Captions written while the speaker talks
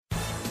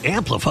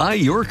Amplify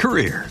your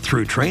career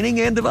through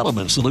training and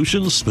development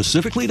solutions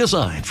specifically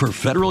designed for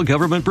federal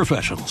government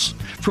professionals.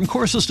 From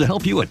courses to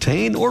help you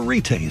attain or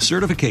retain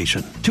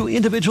certification, to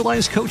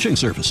individualized coaching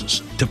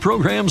services, to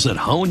programs that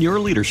hone your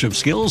leadership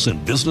skills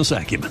and business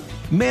acumen,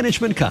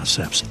 Management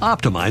Concepts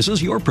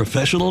optimizes your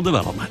professional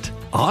development.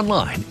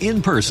 Online,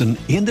 in person,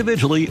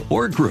 individually,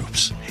 or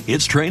groups,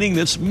 it's training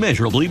that's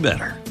measurably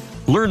better.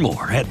 Learn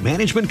more at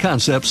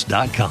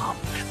managementconcepts.com.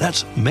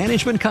 That's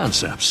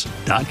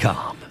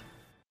managementconcepts.com.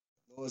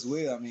 As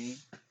well,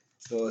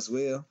 so as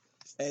well.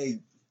 Hey,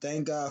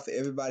 thank God for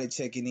everybody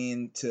checking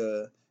in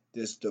to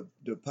this the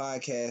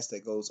podcast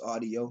that goes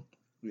audio.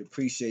 We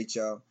appreciate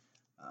y'all.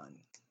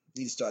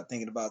 Need to start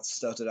thinking about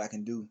stuff that I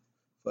can do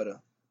for the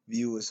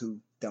viewers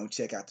who don't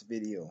check out the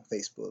video on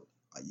Facebook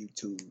or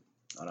YouTube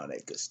and all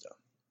that good stuff.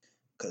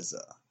 Cause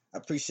I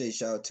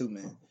appreciate y'all too,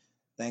 man.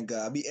 Thank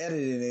God. I'll be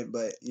editing it,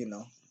 but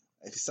if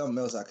it's something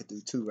else I could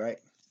do too, right?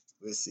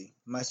 We'll see.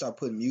 I might start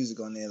putting music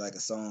on there like a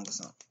song or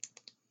something.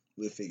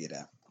 We'll figure it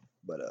out.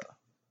 But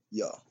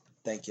y'all,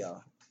 thank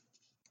y'all.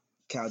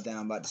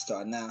 Countdown about to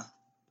start now.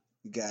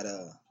 We got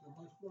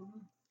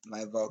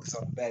my Vox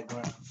on the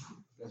background.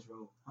 Let's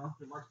roll. Huh?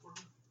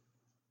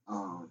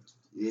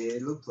 Yeah,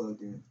 it look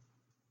plugged in.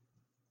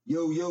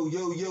 Yo.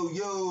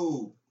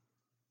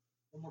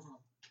 One more time.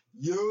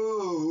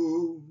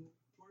 Yo.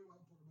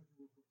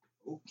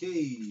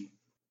 Okay.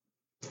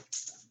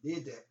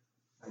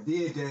 I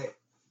did that.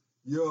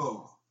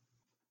 Yo.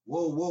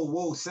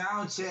 Whoa.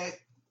 Sound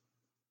check.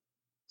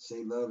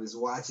 Shay Love is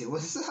watching.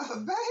 What's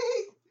up, baby?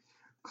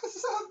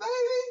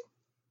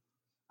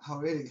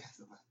 Already got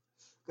somebody.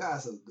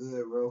 God's so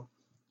good, bro.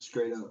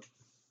 Straight up.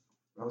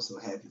 I'm so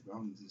happy, bro.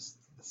 I'm just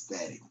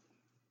ecstatic.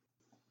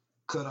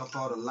 Cut off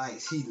all the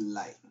lights. He the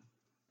light.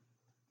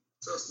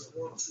 Testing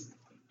 1,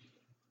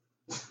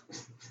 2.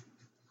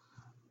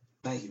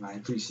 Thank you, man.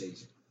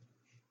 Appreciate you.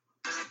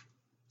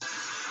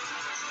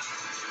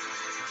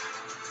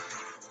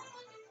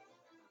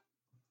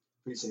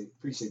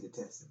 Appreciate the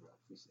testing, bro.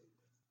 Appreciate it.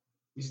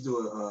 We should do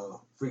a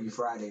Freaky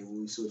Friday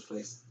when we switch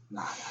places.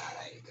 Nah, I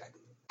ain't got that.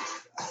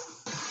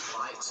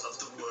 Light of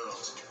the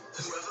world.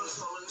 Whoever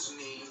follows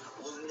me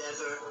will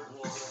never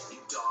walk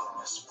in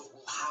darkness, but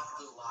will have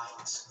the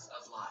light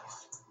of life.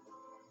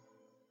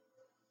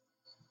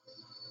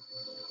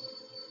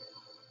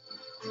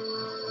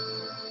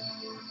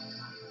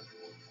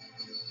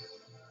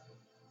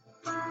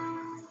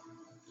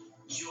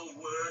 Your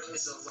word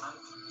is a lamp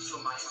for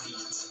my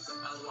feet, a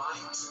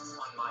light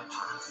on my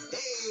path.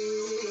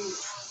 Hey!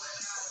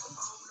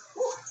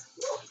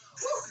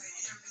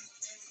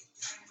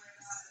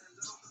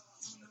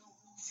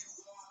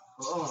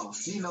 Oh,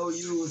 she know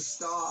you a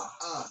star.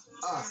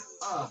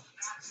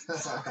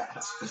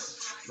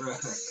 Bruh.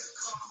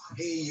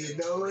 Hey, you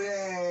know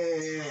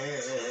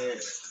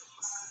that.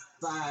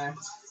 Fine.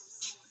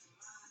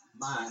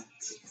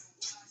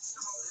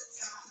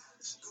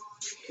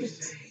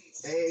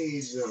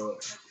 Angel.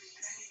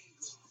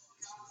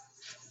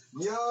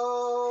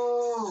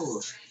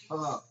 Yo!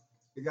 Hold up.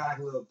 We got like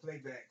a little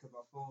playback because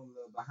my phone's a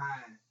little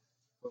behind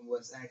from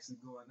what's actually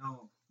going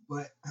on.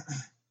 But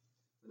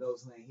for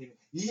those who ain't hearing,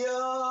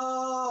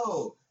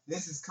 yo!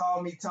 This is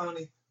Call Me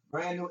Tony,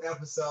 brand new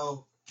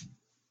episode.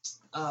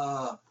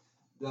 The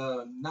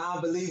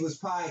Non-Believers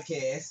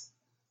podcast.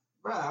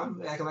 Bro,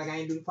 I'm acting like I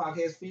ain't doing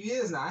podcast for a few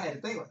years now. I had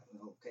to think like,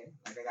 okay,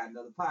 like I got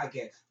another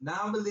podcast.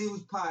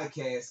 Non-Believers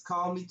podcast,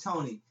 Call Me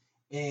Tony.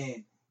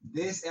 And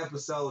this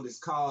episode is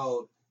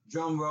called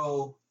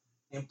Drumroll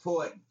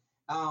Important.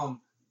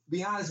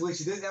 Be honest with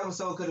you, this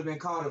episode could have been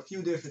called a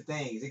few different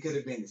things. It could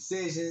have been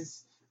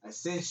decisions,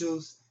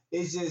 essentials.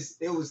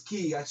 It was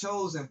key. I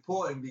chose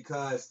important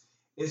because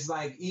it's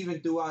like even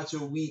throughout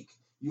your week,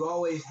 you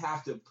always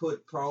have to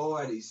put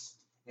priorities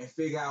and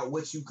figure out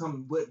what you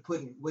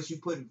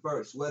putting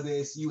first. Whether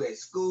it's you at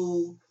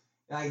school,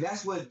 like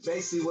that's what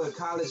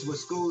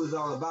school is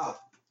all about.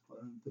 Hold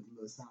on, let me put the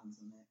little sounds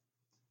on that.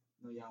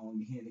 I know y'all won't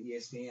be hearing the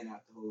ESPN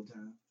out the whole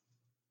time.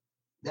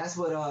 That's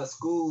what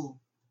school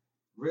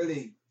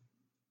really,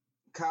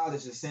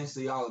 college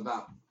essentially all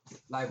about.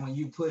 Like when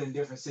you put in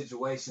different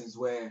situations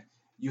where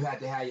you have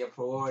to have your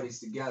priorities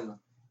together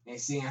and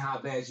seeing how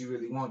bad you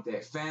really want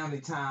that.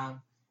 Family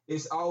time,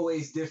 it's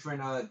always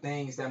different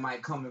things that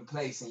might come in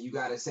place, and you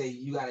gotta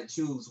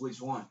choose which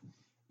one.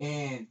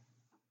 And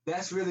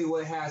that's really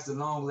what has the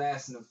long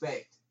lasting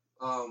effect.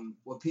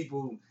 What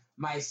people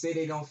might say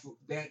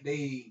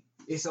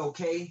it's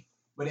okay,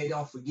 but they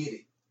don't forget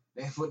it.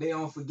 They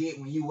don't forget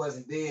when you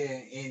wasn't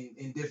there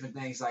and different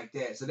things like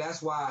that. So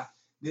that's why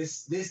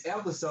this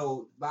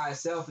episode by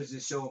itself is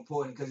just so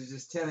important, because it's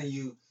just telling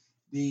you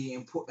the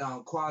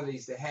important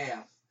qualities to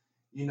have,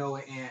 and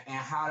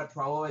how to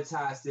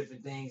prioritize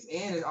different things.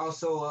 And it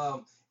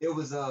also it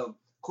was a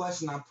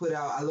question I put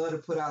out. I love to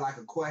put out like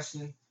a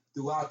question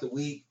throughout the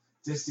week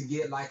just to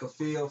get like a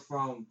feel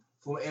from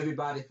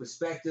everybody's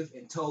perspective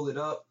and total it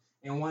up.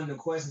 And one of the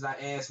questions I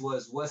asked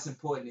was, what's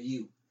important to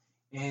you?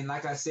 And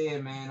like I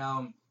said,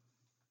 man,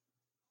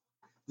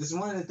 this is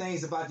one of the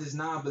things about this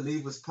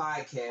Non-Believers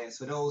podcast,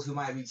 for those who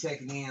might be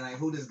checking in, like,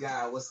 who this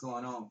guy, what's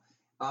going on?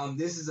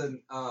 This is a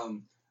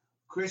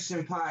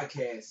Christian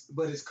podcast,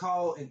 but it's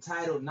called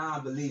entitled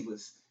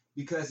Non-Believers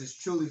because it's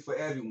truly for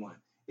everyone.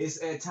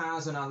 It's at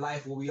times in our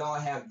life where we all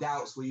have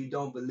doubts, where you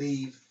don't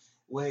believe,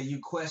 where you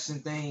question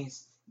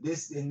things.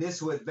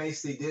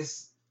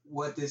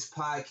 What this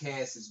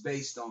podcast is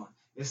based on.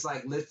 It's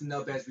like lifting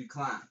up as we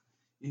climb.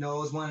 You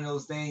know, it's one of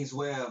those things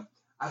where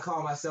I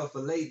call myself a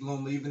late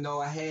bloomer, even though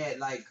I had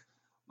like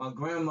my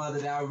grandmother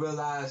that I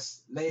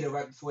realized later,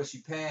 right before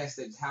she passed,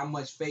 that how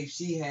much faith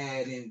she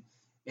had, and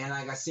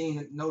like I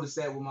noticed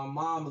that with my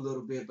mom a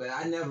little bit, but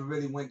I never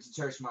really went to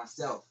church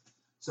myself.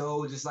 So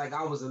it was just like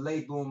I was a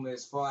late bloomer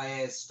as far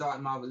as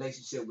starting my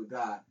relationship with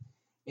God.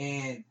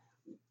 And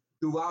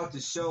throughout the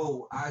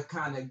show, I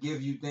kind of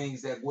give you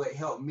things that what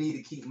helped me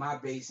to keep my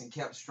base and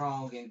kept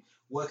strong, and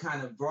what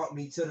kind of brought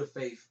me to the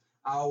faith.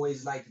 I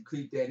always like to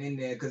creep that in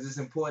there because it's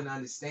important to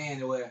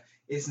understand where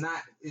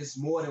it's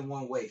more than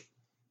one way.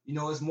 You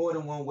know, it's more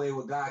than one way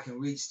where God can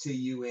reach to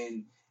you,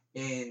 and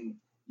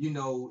you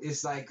know,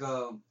 it's like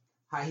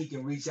how he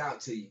can reach out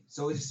to you.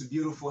 So it's just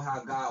beautiful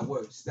how God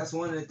works. That's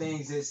one of the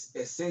things that's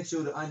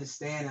essential to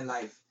understand in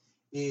life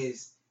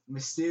is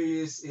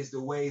mysterious is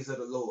the ways of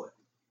the Lord.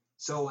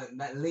 So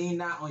lean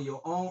not on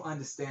your own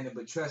understanding,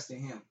 but trust in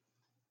him.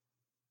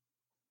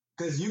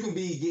 Because you can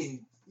be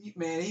getting,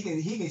 man,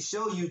 he can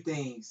show you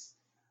things,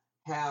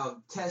 have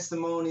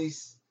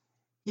testimonies.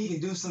 He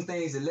can do some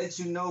things that let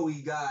you know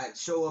God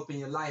show up in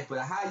your life, but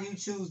how you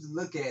choose to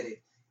look at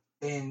it,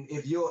 and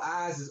if your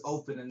eyes is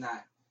open or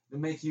not, to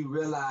make you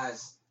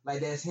realize like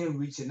that's him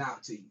reaching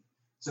out to you.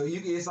 So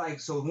it's like,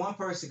 so one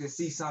person can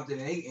see something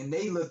and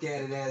they look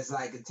at it as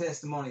like a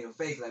testimony of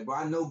faith, like, bro,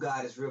 I know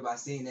God is real by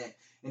seeing that,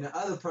 and the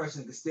other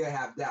person could still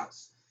have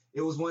doubts.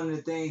 It was one of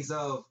the things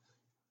of,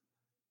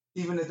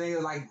 even the thing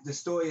of like the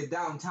story of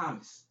Doubting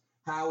Thomas,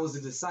 how it was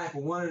a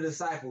disciple, one of the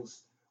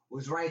disciples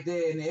was right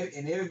there,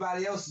 and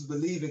everybody else was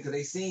believing because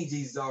they seen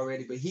Jesus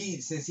already, but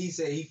since he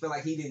said he felt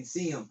like he didn't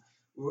see him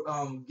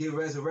get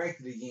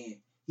resurrected again,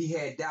 he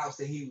had doubts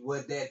that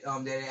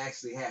that it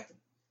actually happened.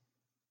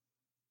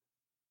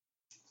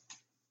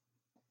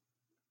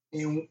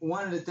 And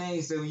one of the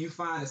things that when you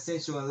find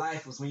essential in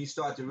life is when you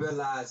start to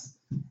realize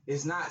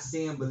it's not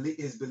seeing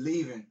is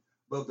believing,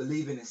 but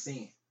believing is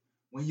seeing.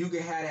 When you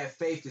can have that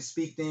faith to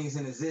speak things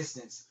in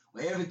existence,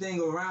 when everything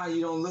around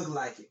you don't look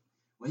like it.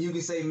 When you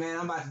can say, man,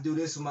 I'm about to do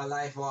this with my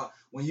life, or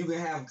when you can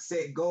have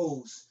set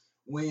goals,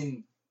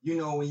 when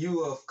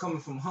you are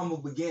coming from humble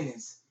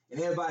beginnings and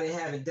everybody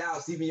having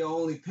doubts, even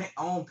your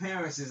own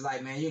parents is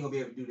like, man, you ain't gonna be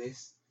able to do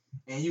this.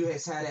 And you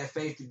have had that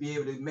faith to be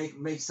able to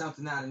make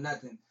something out of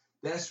nothing.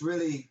 That's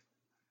really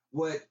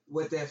what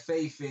that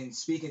faith in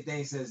speaking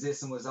things in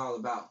existence was all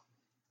about.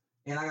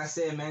 And like I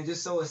said, man,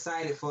 just so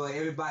excited for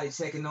everybody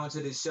checking on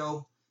to this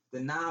show, the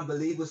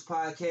Non-Believers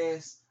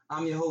Podcast.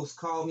 I'm your host,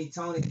 Call Me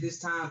Tony. This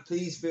time,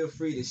 please feel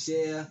free to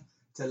share,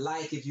 to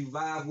like if you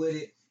vibe with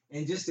it,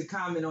 and just to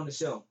comment on the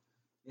show.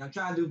 I'm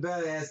trying to do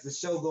better as the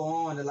show go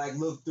on to like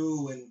look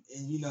through and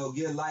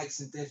get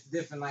likes and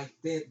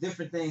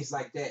different things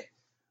like that.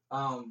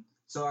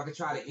 So I could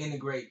try to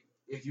integrate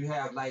if you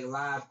have like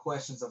live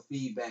questions or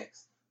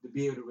feedbacks to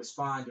be able to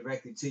respond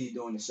directly to you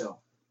during the show.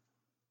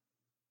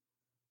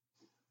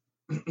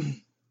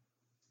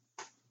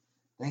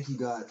 Thank you,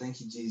 God.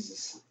 Thank you,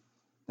 Jesus.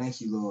 Thank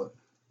you, Lord.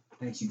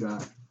 Thank you,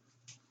 God.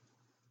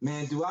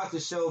 Man, throughout the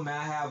show, man,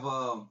 I have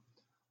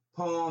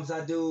poems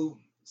I do.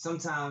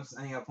 Sometimes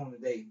I ain't got a poem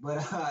today, but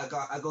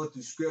I go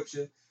through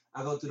scripture.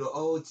 I go through the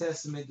Old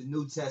Testament, the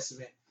New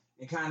Testament,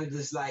 and kind of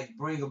just like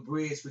bring a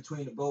bridge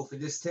between the both,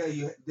 and just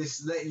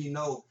letting you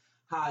know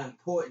how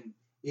important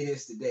it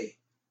is today.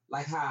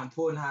 Like how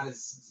important, how the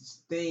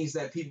things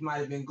that people might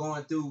have been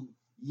going through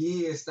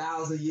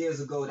thousands of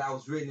years ago that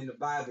was written in the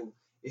Bible,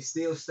 it's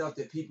still stuff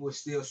that people are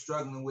still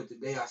struggling with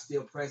today, are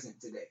still present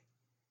today.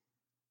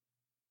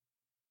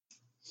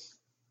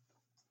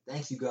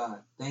 Thank you,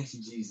 God. Thank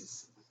you,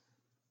 Jesus.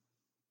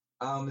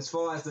 As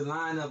far as the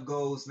lineup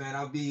goes, man,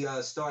 I'll be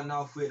starting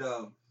off with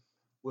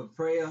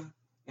prayer,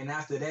 and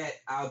after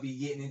that, I'll be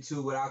getting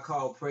into what I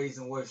call praise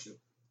and worship.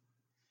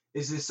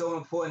 It's just so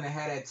important to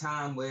have that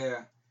time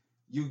where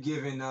you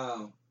giving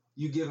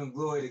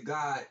glory to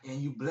God and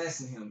you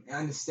blessing Him and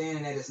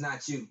understanding that it's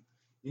not you.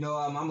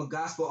 I'm a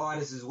gospel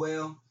artist as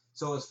well,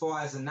 so as far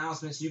as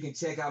announcements, you can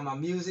check out my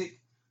music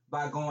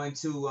by going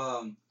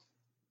to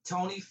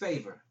Tony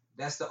Favor.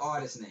 That's the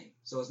artist name.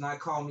 So it's not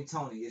Call Me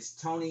Tony. It's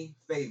Tony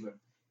Favor.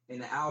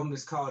 And the album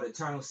is called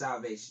Eternal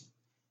Salvation.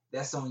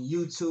 That's on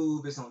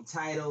YouTube. It's on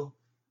Tidal,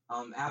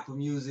 Apple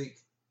Music.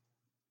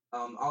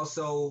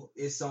 Also,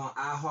 it's on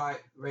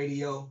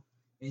iHeartRadio.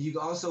 And you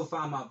can also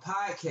find my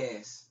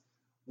podcast,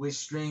 which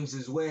streams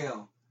as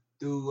well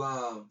through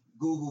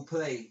Google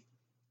Play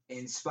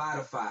and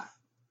Spotify.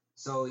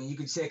 So you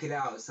can check it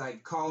out. It's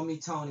like Call Me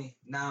Tony,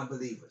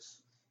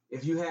 Non-Believers.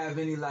 If you have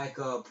any like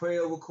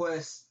prayer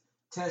requests,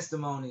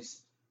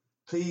 testimonies,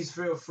 please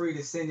feel free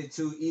to send it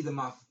to either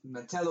my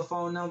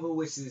telephone number,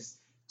 which is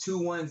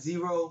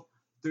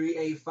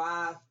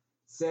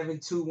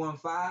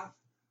 210-385-7215.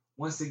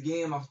 Once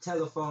again, my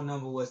telephone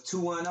number was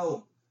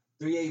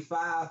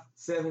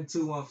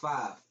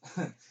 385-7215.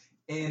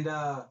 And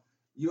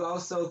you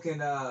also can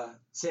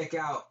check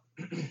out,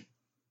 I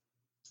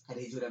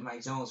need you that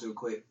Mike Jones real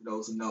quick for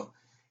those who know.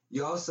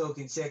 You also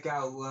can check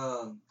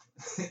out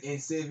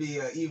and send me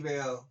an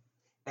email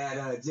at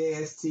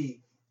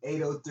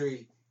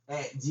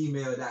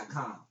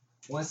jst803@gmail.com.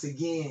 Once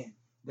again,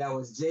 that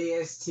was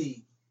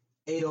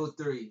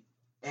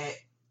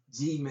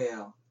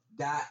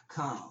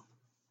jst803@gmail.com.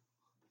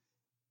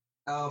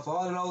 For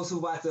all of those who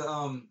about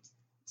to,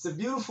 it's a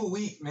beautiful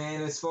week,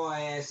 man, as far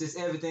as just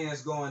everything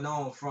that's going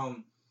on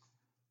from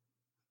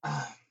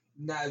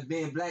now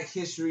being Black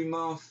History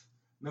Month.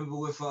 Remember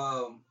with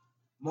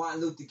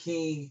Martin Luther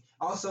King,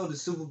 also the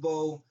Super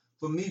Bowl.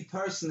 For me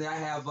personally, I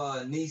have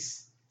a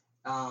niece,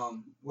 I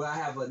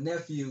have a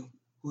nephew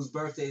whose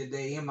birthday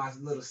today and my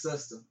little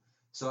sister.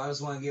 So I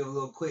just want to give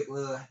a quick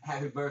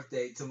happy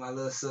birthday to my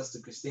little sister,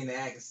 Christina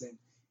Atkinson,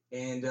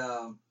 and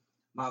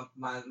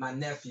my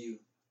nephew,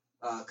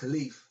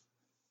 Khalif.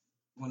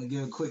 I want to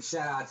give a quick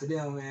shout out to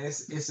them, man.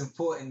 It's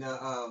important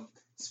to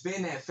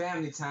spend that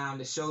family time,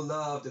 to show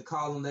love, to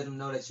call them, let them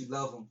know that you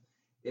love them.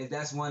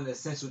 That's one of the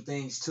essential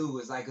things too,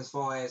 is like as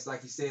far as,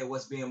 like you said,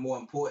 what's being more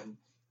important.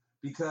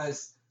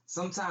 Because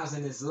sometimes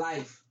in this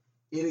life,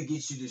 it'll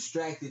get you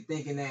distracted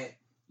thinking that,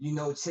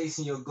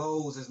 chasing your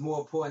goals is more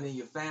important than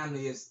your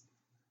family is.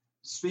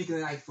 Speaking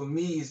like for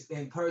me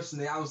and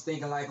personally, I was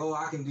thinking like,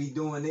 I can be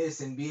doing this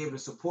and be able to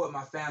support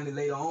my family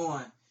later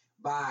on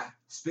by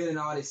spending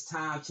all this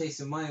time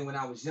chasing money when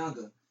I was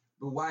younger.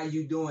 But why are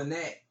you doing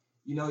that?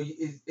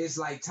 It's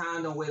like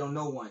time don't wait on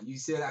no one. You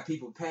still got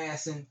people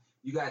passing.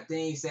 You got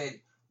things that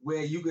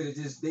where you could have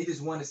they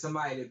just wanted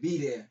somebody to be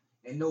there,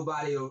 and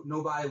nobody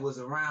was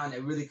around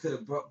that really could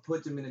have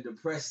put them in a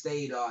depressed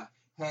state or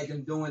had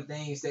them doing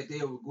things that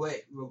they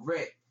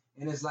regret.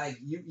 And it's like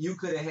you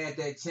could have had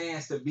that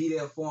chance to be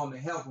there for them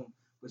and help them,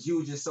 but you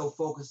were just so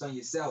focused on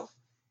yourself.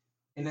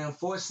 And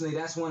unfortunately,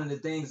 that's one of the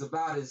things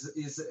about it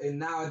is and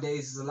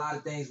nowadays there's a lot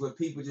of things where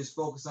people just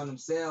focus on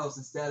themselves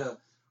instead of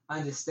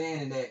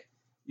understanding that,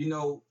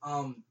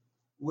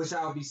 which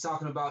I'll be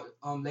talking about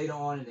later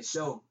on in the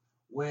show,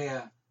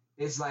 where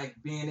it's like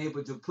being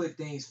able to put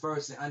things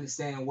first and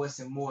understanding what's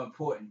more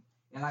important.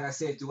 And like I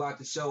said, throughout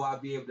the show, I'll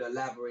be able to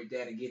elaborate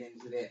that and get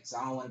into that. So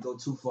I don't want to go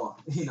too far.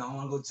 I don't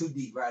want to go too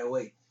deep right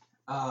away.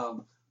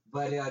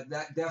 But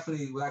that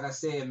definitely, like I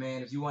said,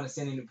 man, if you want to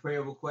send any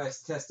prayer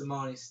requests,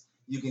 testimonies,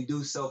 you can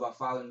do so by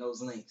following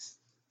those links.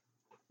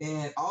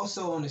 And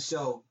also on the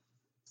show,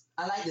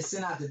 I like to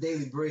send out the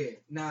Daily Bread.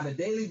 Now, the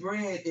Daily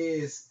Bread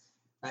is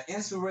an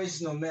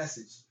inspirational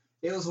message.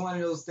 It was one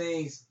of those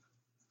things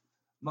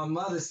my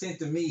mother sent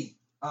to me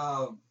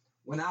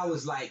when I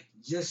was like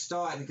just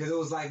starting, because it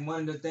was like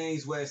one of the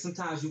things where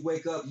sometimes you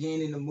wake up, you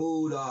ain't in the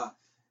mood, or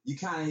you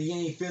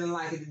ain't feeling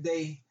like it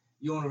today.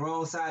 You're on the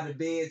wrong side of the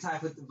bed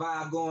type of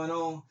vibe going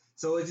on.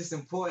 So it's just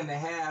important to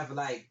have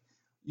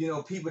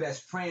people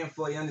that's praying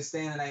for you,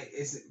 understanding like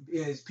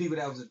it's people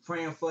that was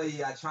praying for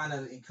you, trying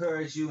to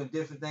encourage you and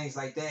different things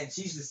like that. And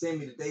she used to send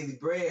me the Daily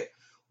Bread,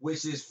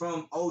 which is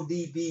from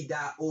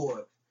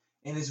odb.org.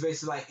 And it's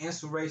basically like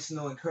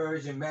inspirational,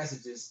 encouraging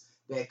messages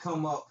that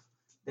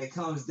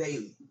comes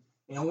daily.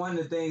 And one of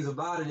the things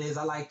about it is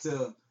I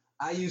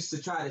used to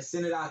try to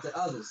send it out to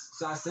others.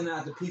 So I send it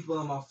out to people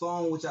on my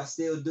phone, which I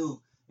still do.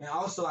 And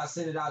also I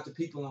send it out to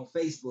people on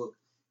Facebook.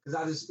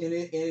 Because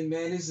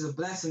man, this is a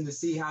blessing to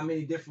see how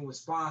many different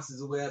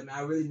responses where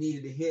I really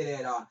needed to hear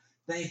that, or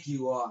thank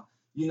you, or,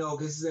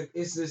 because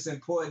it's just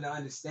important to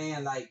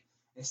understand, like,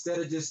 instead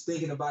of just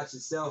thinking about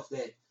yourself,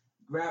 that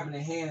grabbing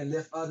a hand and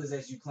lift others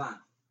as you climb.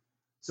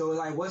 So,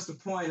 like, what's the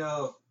point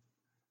of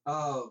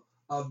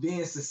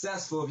being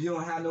successful if you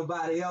don't have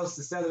nobody else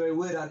to celebrate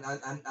with, or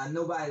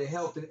nobody to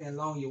help and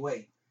along your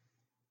way?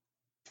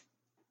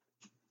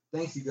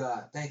 Thank you,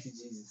 God. Thank you,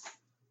 Jesus.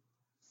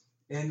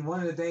 And one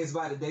of the things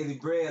about the Daily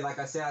Bread, like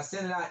I said, I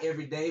send it out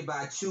every day, but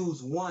I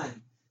choose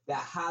one that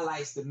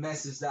highlights the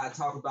message that I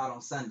talk about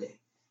on Sunday.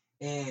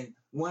 And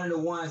one of the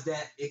ones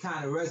that it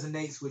kind of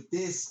resonates with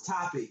this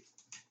topic,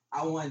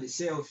 I wanted to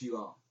share with you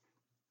all.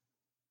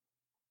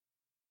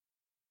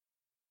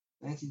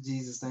 Thank you,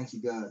 Jesus. Thank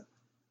you, God.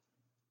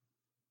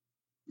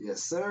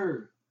 Yes,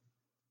 sir.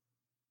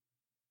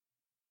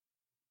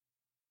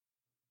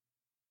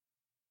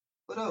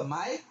 What up,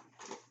 Mike?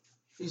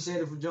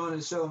 Appreciate it for joining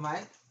the show,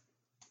 Mike.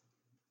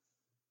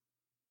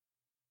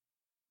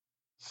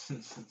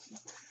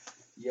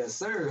 Yes,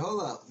 sir.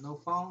 Hold up. No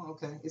phone?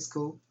 Okay, it's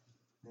cool.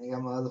 I ain't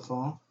got my other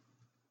phone.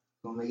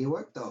 Gonna make it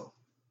work, though.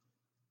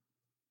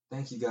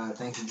 Thank you, God.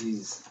 Thank you,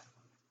 Jesus.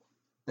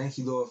 Thank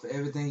you, Lord, for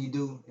everything you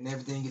do and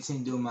everything you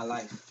continue to do in my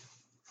life.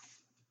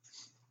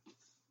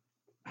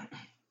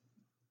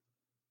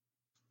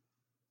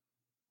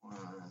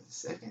 One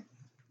second.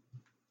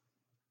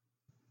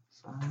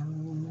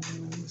 5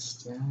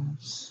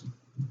 steps.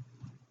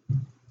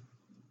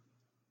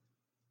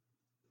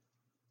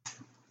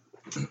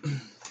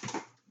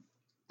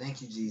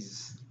 Thank you,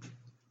 Jesus.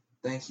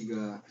 Thank you,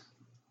 God.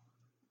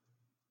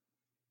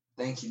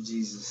 Thank you,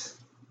 Jesus.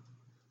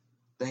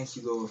 Thank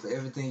you, Lord, for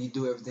everything you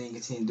do, everything you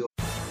continue to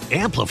do.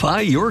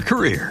 Amplify your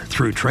career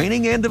through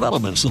training and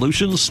development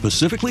solutions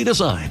specifically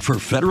designed for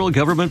federal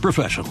government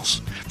professionals.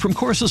 From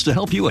courses to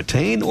help you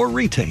attain or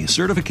retain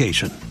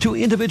certification, to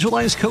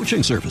individualized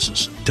coaching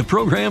services, to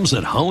programs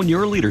that hone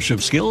your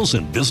leadership skills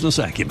and business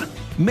acumen,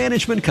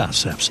 Management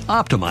Concepts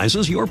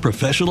optimizes your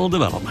professional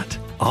development.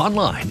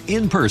 Online,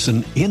 in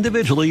person,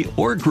 individually,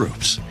 or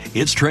groups,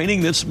 it's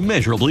training that's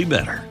measurably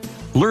better.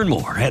 Learn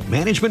more at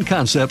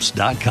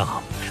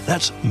managementconcepts.com.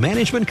 That's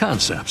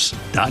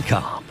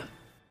managementconcepts.com.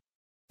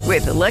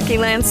 With the Lucky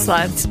Land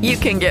Slots, you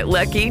can get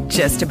lucky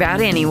just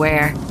about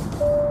anywhere.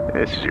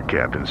 This is your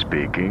captain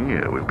speaking.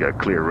 We've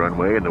got clear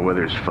runway and the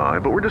weather's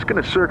fine, but we're just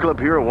going to circle up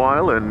here a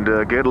while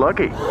and get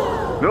lucky.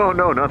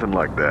 No, nothing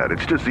like that.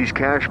 It's just these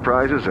cash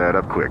prizes add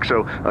up quick.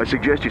 So I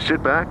suggest you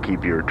sit back,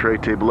 keep your tray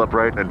table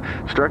upright, and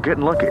start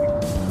getting lucky.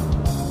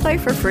 Play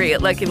for free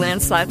at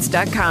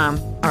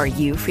LuckyLandSlots.com. Are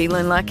you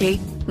feeling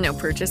lucky? No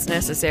purchase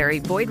necessary.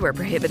 Void where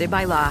prohibited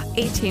by law.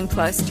 18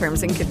 plus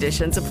terms and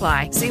conditions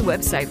apply. See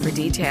website for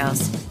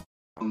details.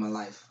 In my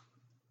life.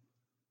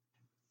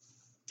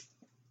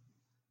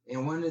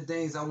 And one of the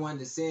things I wanted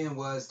to send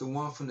was the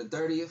one from the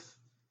 30th.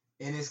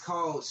 And it's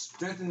called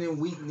Strengthening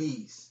Weak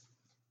Knees.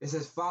 It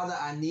says, Father,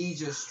 I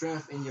need your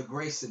strength and your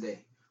grace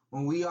today.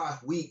 When we are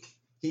weak,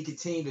 he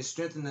continues to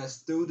strengthen us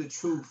through the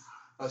truth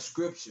of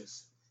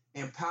scriptures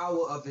and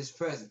power of his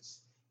presence.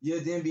 You'll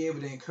then be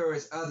able to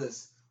encourage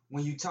others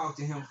when you talk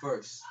to him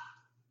first.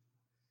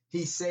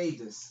 He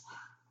saved us.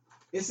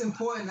 It's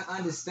important to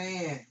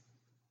understand,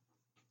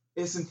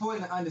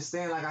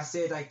 like I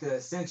said, like the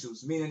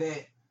essentials,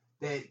 meaning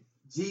that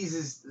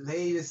Jesus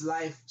laid his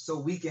life so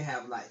we can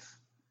have life.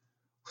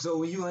 So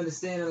when you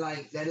understand it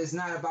like that, it's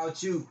not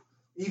about you.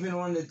 Even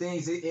one of the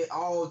things, it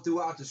all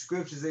throughout the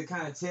scriptures, it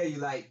kind of tell you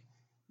like,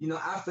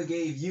 I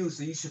forgave you,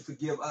 so you should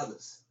forgive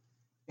others.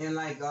 And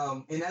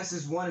and that's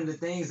just one of the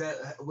things that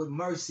with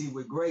mercy,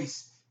 with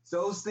grace,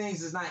 those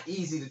things is not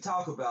easy to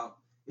talk about.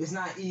 It's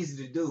not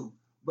easy to do,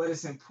 but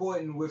it's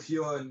important with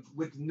the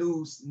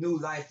new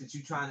life that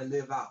you're trying to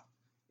live out.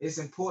 It's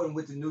important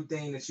with the new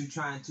thing that you're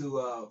trying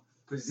to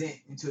present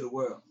into the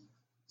world.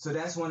 So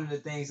that's one of the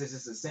things that's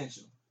just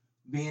essential.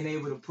 Being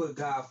able to put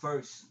God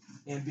first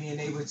and being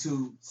able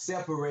to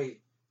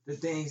separate the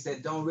things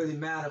that don't really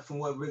matter from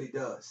what really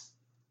does.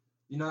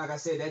 Like I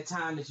said, that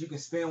time that you can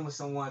spend with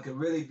someone can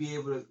really be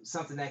able to,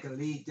 something that can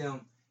lead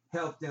them,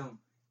 help them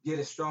get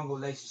a stronger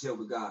relationship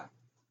with God.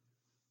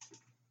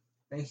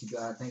 Thank you,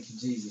 God. Thank you,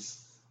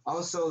 Jesus.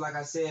 Also, like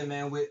I said,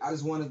 man, I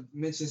just want to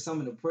mention some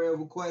of the prayer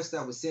requests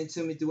that were sent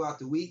to me throughout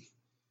the week.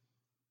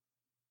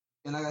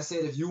 And like I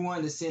said, if you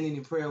want to send any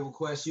prayer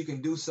requests, you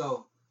can do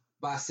so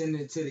by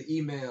sending it to the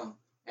email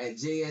at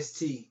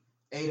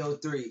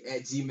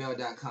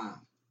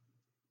jst803@gmail.com.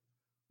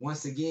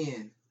 Once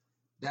again,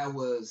 that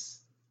was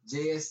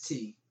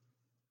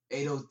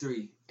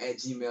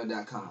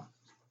jst803@gmail.com.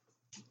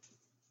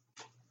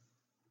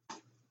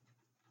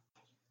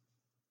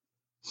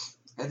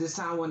 At this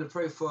time, I want to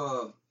pray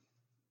for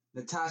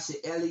Natasha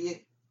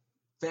Elliott,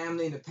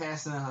 family and the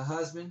passing of her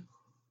husband,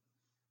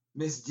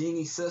 Miss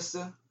Jeannie's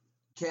sister,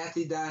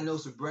 Kathy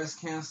diagnosed with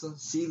breast cancer,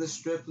 Sheila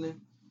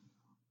Stripling,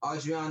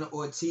 Adriana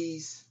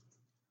Ortiz,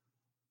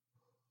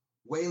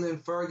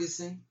 Waylon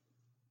Ferguson,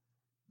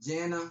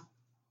 Jana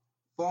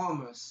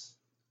Farmers,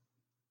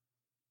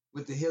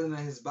 with the healing of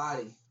his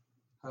body,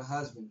 her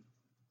husband,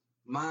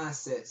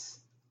 mindsets,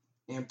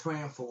 and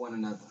praying for one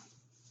another.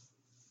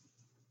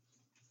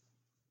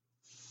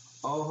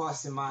 All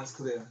hearts and minds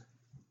clear.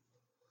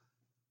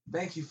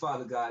 Thank you,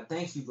 Father God.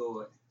 Thank you,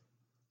 Lord.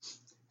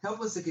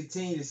 Help us to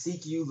continue to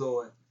seek you,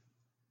 Lord.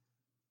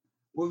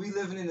 We're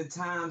living in the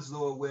times,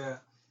 Lord,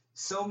 where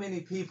so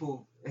many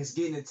people is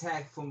getting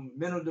attacked from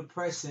mental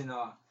depression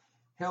or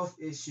health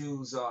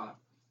issues, or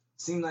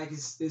seem like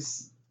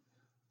it's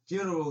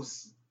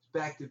funerals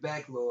back to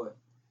back, Lord.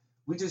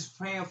 We're just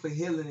praying for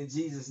healing in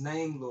Jesus'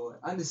 name, Lord.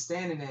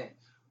 Understanding that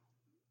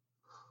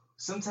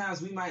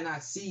sometimes we might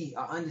not see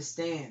or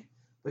understand,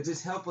 but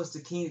just help us to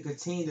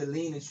continue to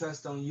lean and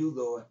trust on you,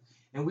 Lord.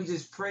 And we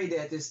just pray that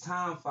at this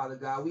time, Father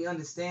God, we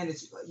understand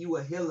that you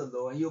are a healer,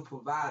 Lord, and you're a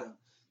provider.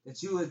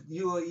 That you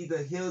will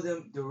either heal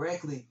them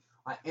directly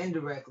or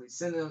indirectly.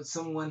 Send them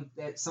some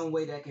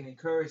way that can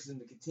encourage them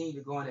to continue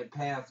to go on that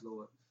path,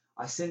 Lord.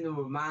 Or send them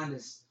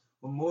reminders,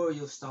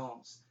 memorial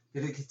stones,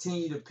 that they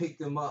continue to pick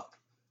them up,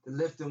 to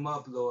lift them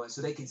up, Lord,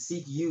 so they can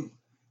seek you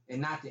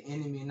and not the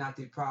enemy and not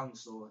their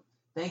problems, Lord.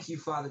 Thank you,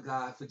 Father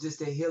God, for just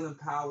their healing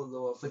power,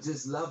 Lord, for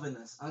just loving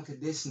us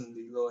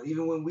unconditionally, Lord,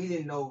 even when we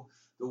didn't know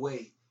the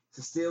way,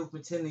 to still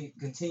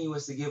continue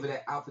us to give it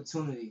that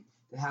opportunity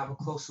to have a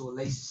closer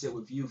relationship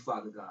with you,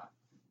 Father God.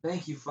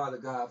 Thank you, Father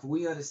God, for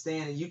we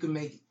understand that you can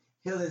make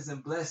healings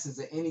and blessings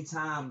at any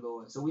time,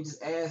 Lord. So we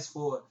just ask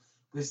for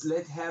this,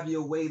 let's have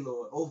your way,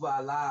 Lord, over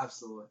our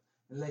lives, Lord,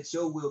 and let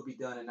your will be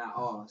done and not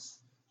ours.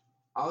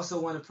 I also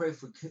want to pray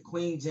for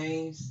Queen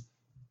James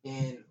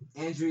and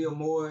Andrea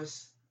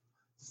Morris,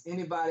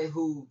 anybody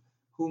who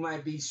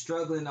might be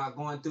struggling or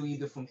going through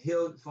either from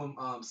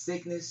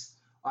sickness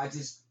or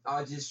just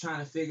trying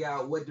to figure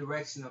out what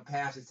direction or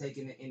path to take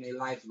in their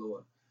life,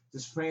 Lord.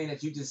 Just praying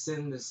that you just send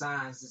them the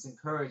signs, just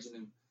encouraging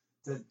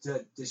them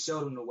to show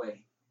them the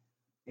way.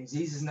 In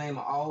Jesus' name,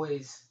 I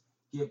always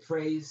give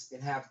praise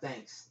and have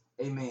thanks.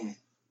 Amen.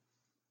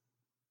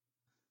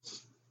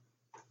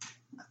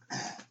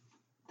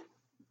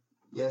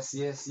 Yes,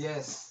 yes,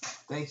 yes.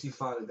 Thank you,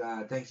 Father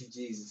God. Thank you,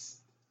 Jesus.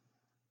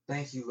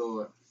 Thank you,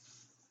 Lord.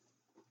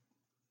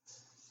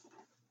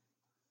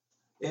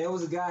 Yeah, there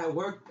was a guy at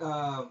work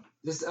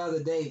just the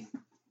other day,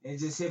 and it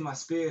just hit my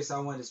spirit, so I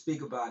wanted to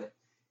speak about it.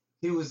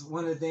 He was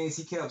one of the things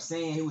he kept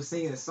saying. He was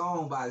singing a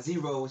song by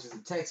Zero, which is a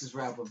Texas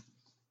rapper.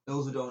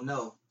 Those who don't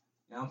know,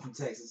 and I'm from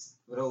Texas.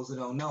 For those who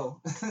don't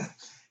know,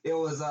 it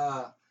was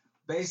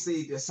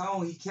basically the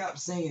song he kept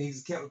singing. He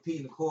just kept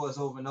repeating the chorus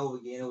over and over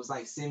again. It was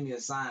like "Send Me a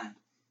Sign."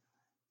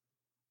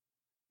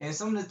 And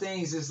some of the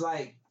things is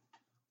like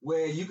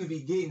where you could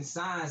be getting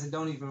signs and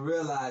don't even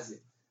realize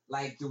it.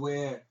 Like to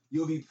where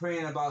you'll be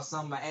praying about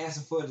something,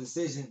 asking for a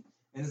decision,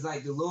 and it's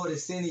like the Lord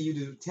is sending you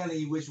to telling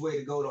you which way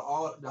to go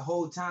the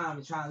whole time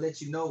and trying to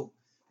let you know.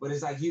 But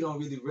it's like you don't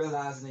really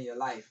realize it in your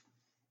life.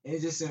 And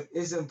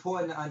it's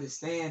important to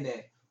understand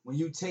that when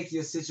you take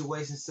your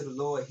situations to the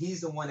Lord,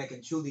 He's the one that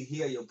can truly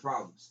heal your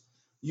problems.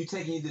 You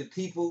taking it to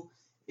people,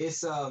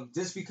 it's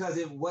just because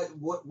what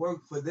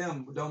worked for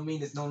them don't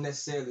mean it's don't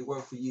necessarily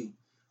work for you.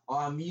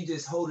 You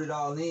just hold it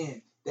all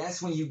in.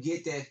 That's when you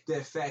get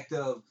that fact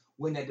of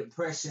when that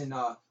depression,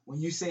 when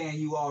you saying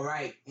you all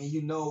right and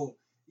you know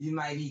you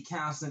might need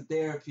counseling,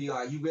 therapy,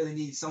 or you really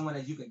need someone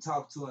that you can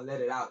talk to and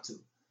let it out to.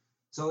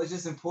 So it's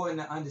just important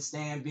to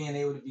understand being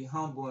able to be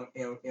humble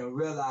and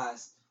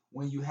realize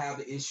when you have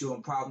the issue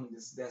and problem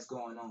that's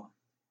going on.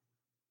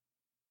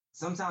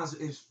 Sometimes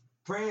if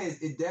prayer,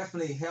 it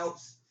definitely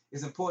helps.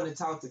 It's important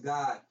to talk to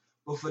God.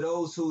 But for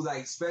those who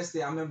like,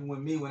 especially I remember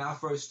when I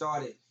first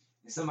started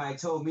and somebody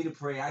told me to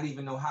pray, I didn't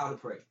even know how to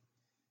pray.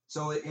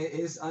 So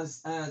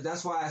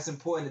that's why it's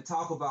important to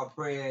talk about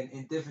prayer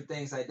and different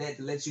things like that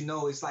to let you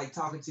know it's like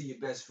talking to your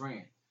best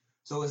friend.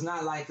 So it's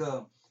not like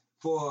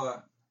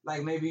for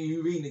like maybe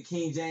you reading the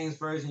King James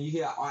version, you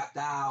hear Art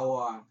Thou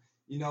or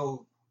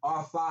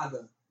Our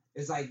Father.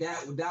 It's like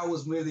that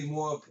was really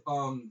more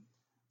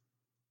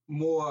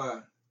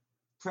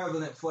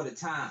prevalent for the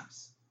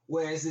times.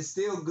 Whereas it's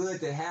still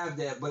good to have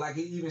that, but like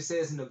it even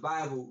says in the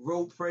Bible,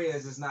 rote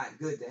prayers is not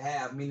good to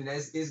have. Meaning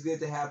that it's good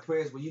to have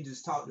prayers where you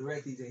just talk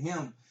directly to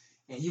Him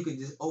and you can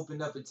just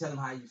open up and tell Him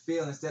how you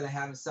feel instead of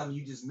having something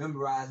you just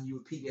memorize and you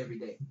repeat every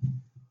day.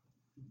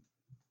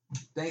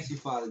 Thank you,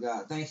 Father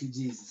God. Thank you,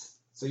 Jesus.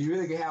 So you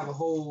really can have a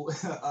whole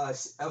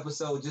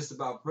episode just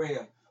about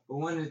prayer. But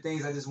one of the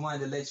things I just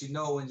wanted to let you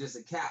know in just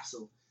a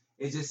capsule,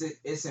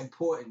 it's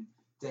important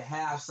to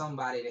have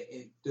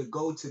somebody to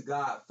go to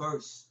God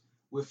first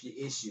with your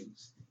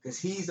issues, because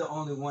He's the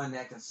only one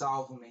that can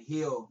solve them and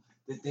heal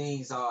the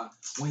things.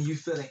 When you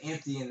feeling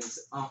empty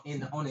on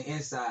the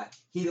inside,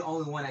 He the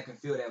only one that can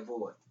fill that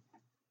void.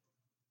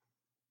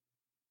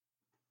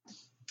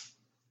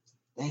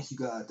 Thank you,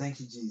 God. Thank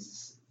you,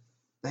 Jesus.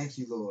 Thank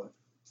you, Lord.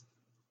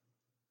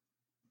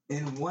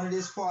 And one of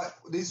this part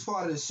of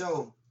the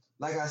show,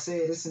 like I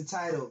said, it's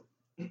entitled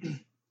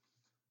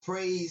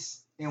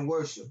Praise and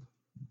Worship,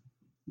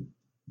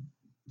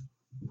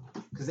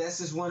 because that's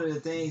just one of the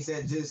things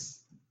that just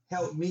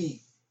helped me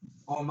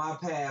on my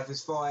path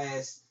as far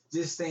as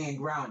just staying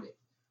grounded.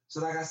 So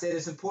like I said,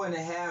 it's important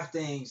to have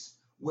things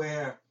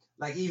where,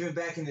 like even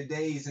back in the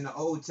days in the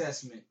Old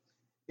Testament,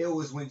 it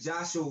was when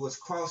Joshua was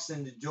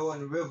crossing the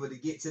Jordan River to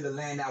get to the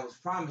land that was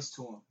promised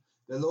to him.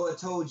 The Lord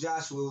told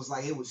Joshua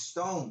it was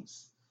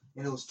stones.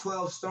 And it was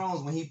 12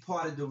 stones when He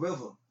parted the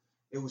river.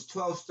 It was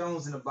 12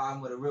 stones in the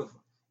bottom of the river.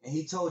 And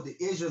He told the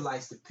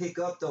Israelites to pick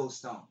up those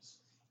stones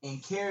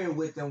and carry it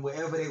with them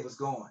wherever they was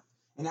going.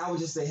 And that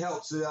was just to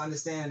help to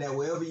understand that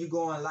wherever you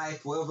go in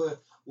life,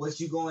 what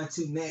you going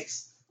to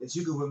next, that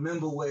you can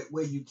remember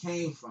where you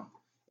came from.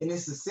 And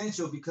it's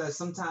essential because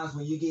sometimes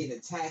when you're getting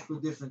attacked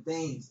with different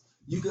things,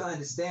 you can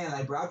understand,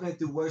 like, bro, I've been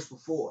through worse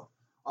before.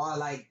 Or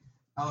like,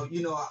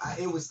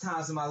 it was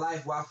times in my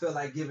life where I felt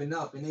like giving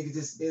up, and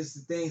it's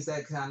the things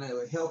that kind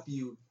of help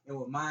you and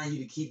remind you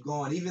to keep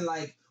going. Even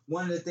like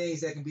one of the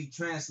things that can be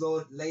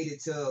translated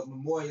to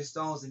memorial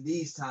stones in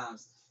these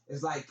times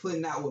is like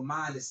putting out with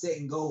mind and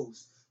setting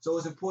goals. So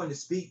it's important to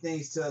speak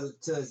things to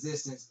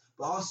existence,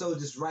 but also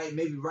just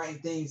writing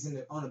things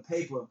on a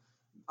paper,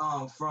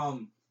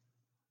 from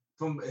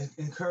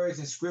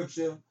encouraging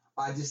scripture,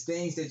 just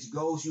things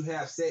goals you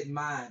have set in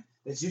mind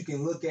that you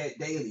can look at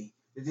daily,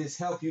 to just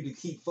help you to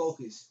keep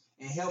focused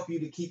and help you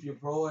to keep your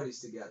priorities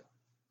together.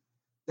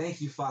 Thank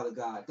you, Father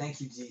God.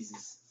 Thank you,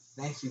 Jesus.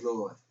 Thank you,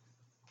 Lord.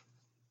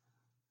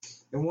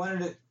 And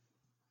one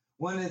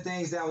of the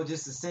things that was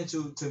just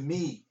essential to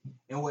me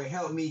and what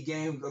helped me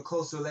gain a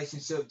closer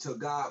relationship to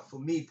God for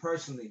me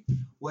personally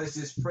was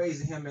just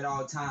praising Him at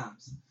all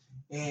times.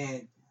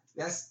 And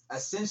that's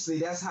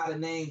how the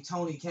name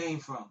Tony came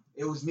from.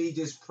 It was me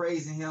just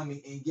praising Him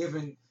and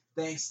giving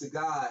thanks to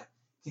God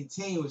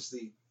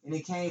continuously. And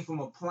it came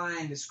from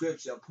applying the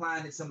scripture,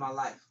 applying it to my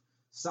life.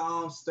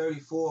 Psalms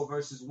 34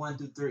 verses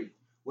 1-3,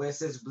 where it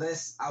says,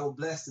 I will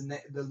bless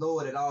the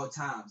Lord at all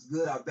times,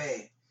 good or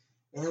bad.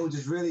 And it was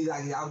just really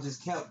like I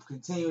just kept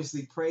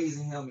continuously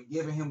praising him and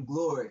giving him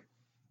glory.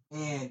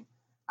 And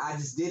I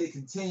just did it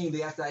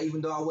continually after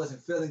even though I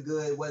wasn't feeling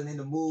good, wasn't in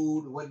the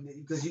mood,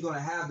 because you're going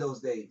to have those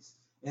days.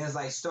 And it's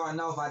like starting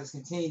off, I just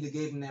continued to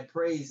give him that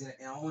praise. And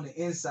on the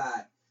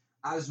inside,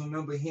 I just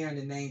remember hearing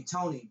the name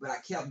Tony, but I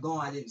kept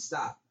going. I didn't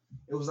stop.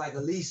 It was like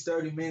at least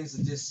 30 minutes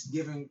of just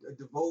giving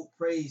devout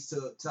praise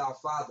to our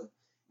Father.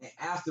 And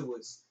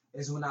afterwards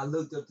is when I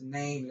looked up the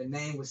name, and the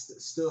name was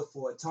stood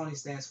for, Tony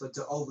stands for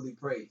to overly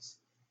praise.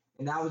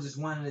 And that was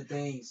just one of the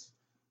things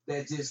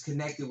that just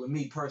connected with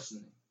me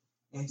personally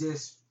and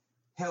just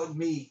helped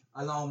me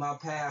along my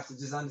path to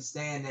just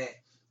understand that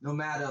no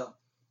matter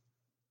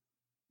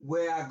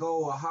where I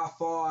go or how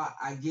far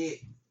I get,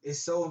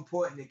 it's so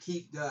important to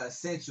keep the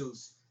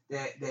essentials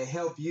that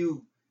help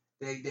you,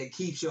 that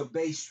keeps your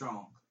base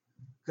strong.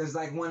 Because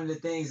like one of the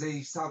things that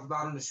he's talked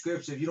about in the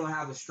scripture, if you don't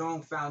have a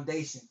strong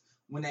foundation,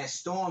 when that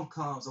storm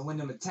comes or when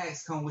them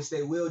attacks come, which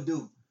they will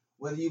do,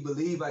 whether you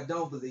believe or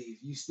don't believe,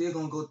 you still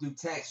gonna go through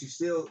attacks. You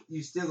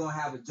still gonna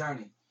have a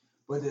journey.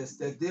 But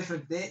the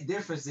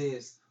difference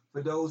is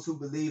for those who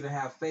believe and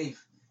have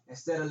faith,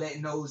 instead of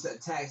letting those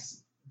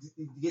attacks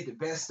get the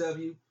best of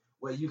you,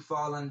 where you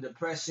fall under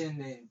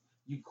depression and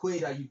you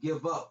quit or you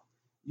give up,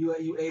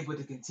 you able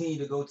to continue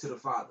to go to the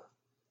Father.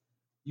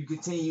 You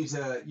continue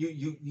to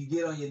you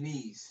get on your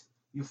knees.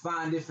 You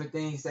find different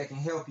things that can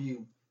help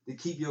you to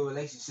keep your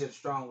relationship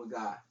strong with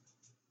God.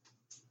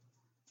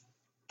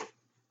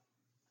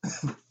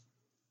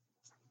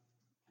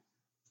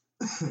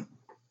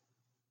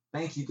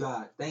 Thank you,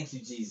 God. Thank you,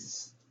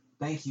 Jesus.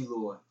 Thank you,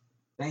 Lord.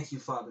 Thank you,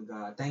 Father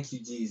God. Thank you,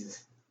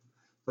 Jesus,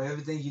 for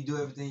everything you do,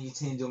 everything you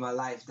continue to do in my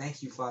life.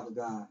 Thank you, Father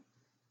God.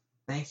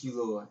 Thank you,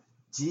 Lord.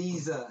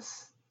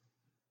 Jesus,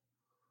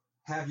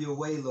 have your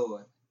way,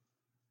 Lord.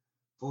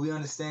 For we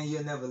understand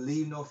you'll never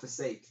leave nor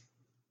forsake.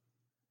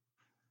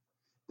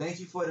 Thank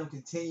you for them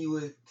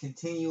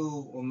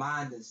continual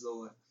reminders,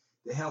 Lord,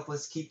 to help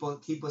us keep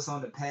us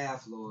on the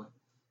path, Lord.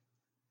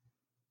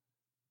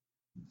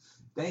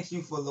 Thank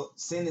you for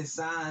sending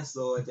signs,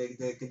 Lord,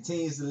 that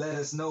continues to let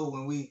us know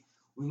when we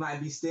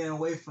might be staying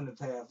away from the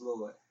path,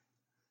 Lord.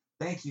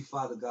 Thank you,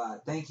 Father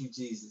God. Thank you,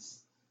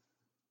 Jesus.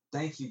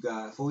 Thank you,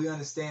 God, for we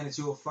understand that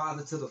you're a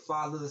father to the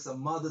fatherless, a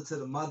mother to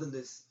the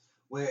motherless,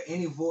 where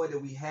any void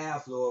that we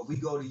have, Lord, if we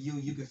go to you,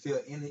 you can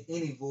fill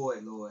any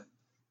void, Lord.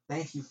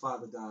 Thank you,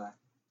 Father God.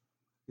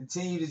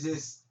 Continue to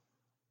just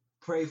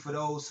pray for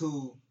those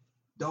who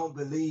don't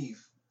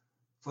believe,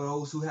 for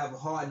those who have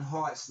hardened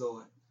hearts,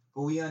 Lord.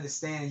 For we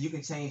understand you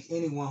can change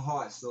anyone's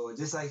hearts, Lord.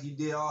 Just like you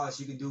did ours,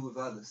 you can do with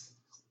others.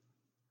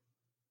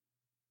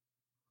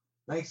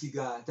 Thank you,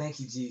 God. Thank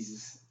you,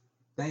 Jesus.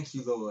 Thank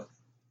you, Lord.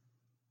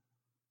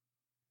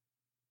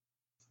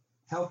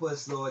 Help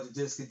us, Lord, to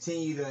just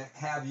continue to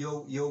have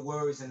your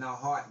words in our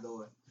heart,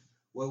 Lord,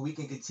 where we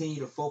can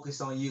continue to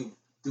focus on you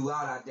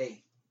throughout our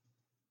day.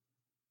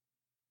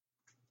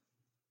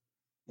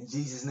 In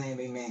Jesus' name,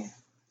 amen.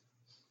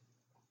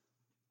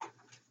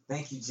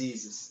 Thank you,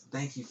 Jesus.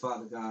 Thank you,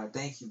 Father God.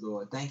 Thank you,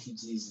 Lord. Thank you,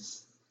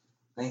 Jesus.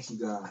 Thank you,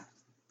 God.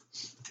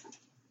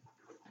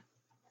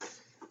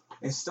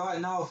 And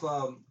starting off,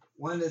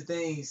 one of the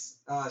things,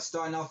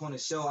 starting off on the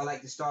show, I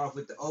like to start off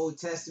with the Old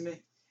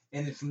Testament.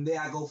 And then from there,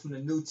 I go from the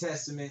New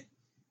Testament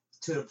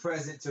to the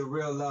present to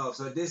real love.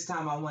 So this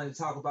time, I wanted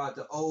to talk about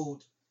the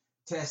Old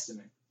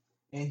Testament.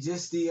 And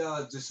just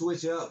to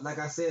switch it up, like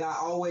I said, I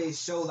always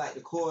show like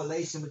the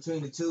correlation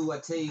between the two. I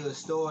tell you a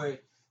story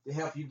to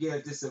help you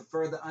get just a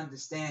further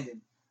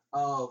understanding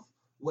of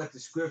what the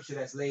scripture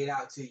that's laid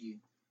out to you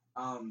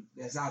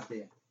that's out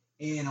there.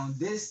 And on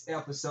this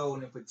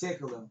episode in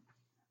particular,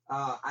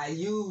 I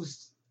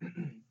used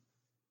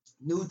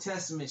New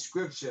Testament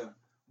scripture,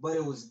 but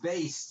it was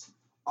based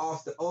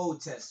off the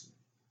Old Testament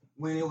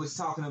when it was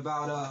talking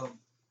about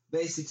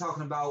basically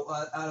talking about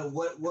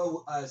what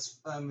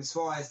as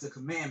far as the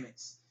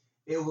commandments.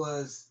 It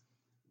was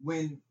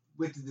when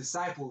with the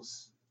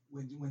disciples,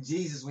 when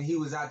Jesus, when he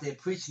was out there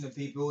preaching to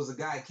people, it was a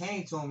guy that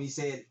came to him. He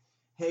said,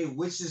 "Hey,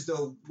 what's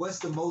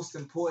the most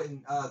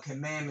important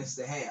commandments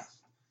to have?"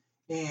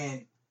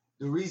 And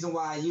the reason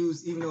why I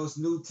use, even though it's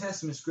New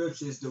Testament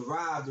scripture is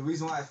derived, the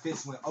reason why it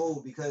fits with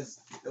Old, because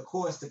of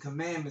course the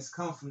commandments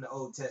come from the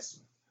Old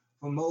Testament,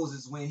 from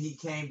Moses when he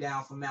came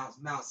down from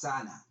Mount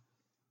Sinai.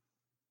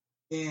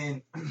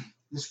 And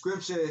the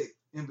scripture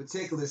in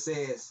particular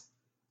says,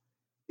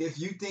 if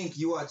you think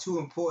you are too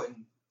important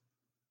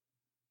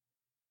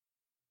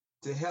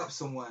to help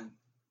someone,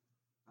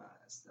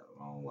 that's the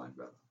wrong one,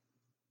 brother.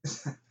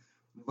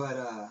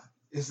 But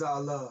it's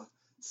all love.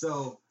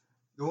 So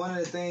one of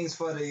the things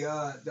for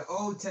the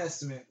Old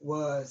Testament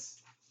was,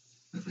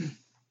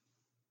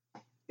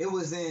 it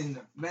was in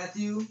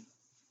Matthew.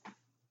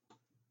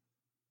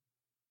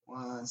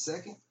 One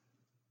second.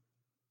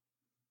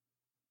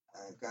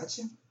 I got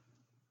you.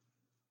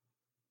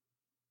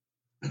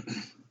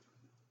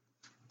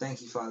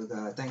 Thank you, Father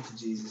God. Thank you,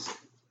 Jesus.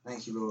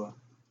 Thank you, Lord.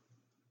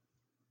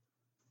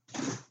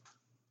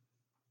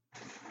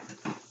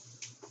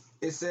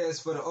 It says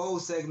for the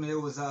old segment, it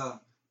was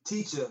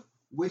teacher,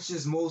 which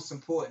is most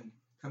important,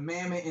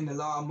 commandment in the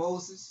law of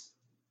Moses,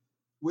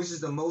 which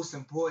is the most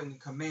important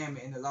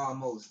commandment in the law of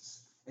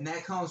Moses. And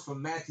that comes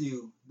from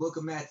Matthew, book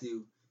of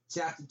Matthew,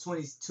 chapter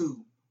 22,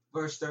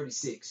 verse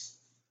 36.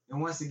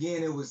 And once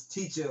again, it was,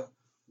 teacher,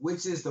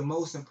 which is the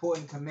most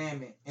important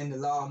commandment in the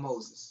law of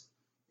Moses.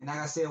 And like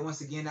I said,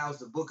 once again, that was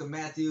the book of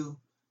Matthew,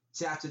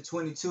 chapter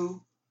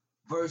 22,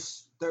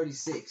 verse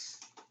 36.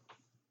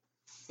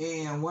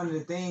 And one of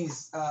the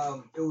things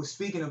it was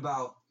speaking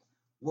about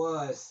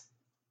was,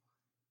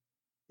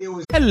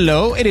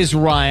 Hello, it is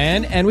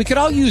Ryan, and we could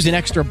all use an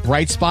extra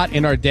bright spot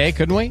in our day,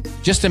 couldn't we?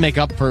 Just to make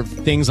up for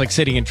things like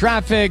sitting in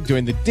traffic,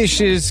 doing the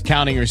dishes,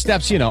 counting your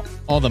steps, you know,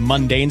 all the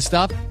mundane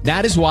stuff.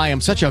 That is why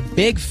I'm such a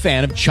big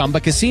fan of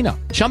Chumba Casino.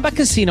 Chumba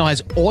Casino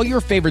has all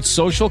your favorite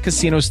social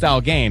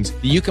casino-style games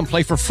that you can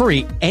play for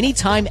free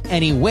anytime,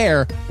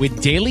 anywhere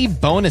with daily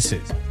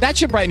bonuses. That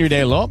should brighten your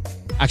day a little.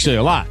 Actually,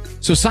 a lot.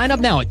 So sign up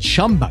now at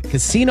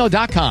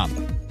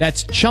ChumbaCasino.com.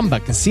 That's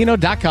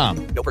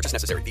ChumbaCasino.com. No purchase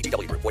necessary.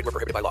 VGW Group. Void where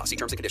prohibited by law. See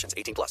terms and conditions.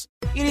 18+.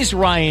 It is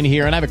Ryan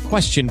here, and I have a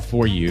question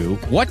for you.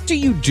 What do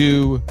you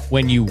do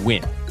when you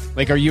win?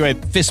 Like, are you a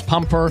fist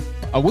pumper,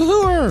 a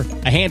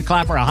woohooer, a hand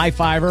clapper, a high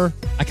fiver?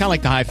 I kind of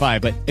like the high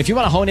five, but if you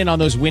want to hone in on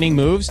those winning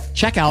moves,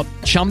 check out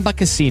Chumba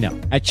Casino.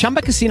 At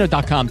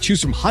ChumbaCasino.com,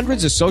 choose from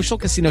hundreds of social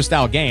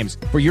casino-style games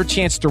for your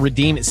chance to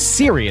redeem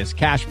serious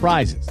cash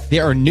prizes.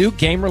 There are new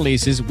game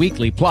releases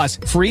weekly, plus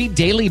free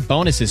daily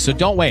bonuses, so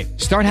don't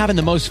wait. Start having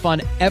the most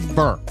fun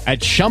ever at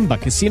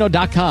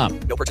ChumbaCasino.com.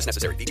 No purchase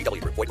necessary.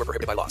 VGW Group. Void where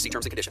prohibited by law. See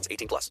terms and conditions.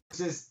 18+.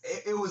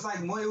 It was like,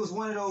 it was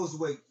one of those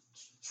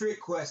trick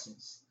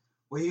questions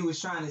where he was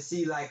trying to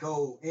see like,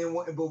 but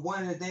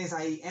one of the things how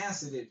he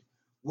answered it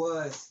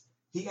was,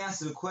 he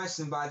answered the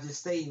question by just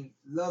stating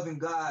loving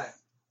God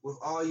with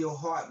all your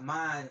heart,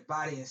 mind,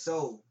 body, and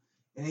soul.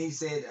 And he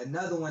said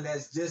another one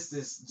that's just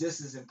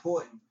as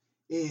important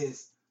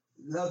is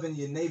loving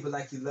your neighbor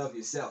like you love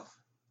yourself.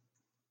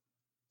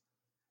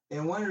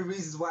 And one of the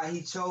reasons why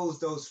he chose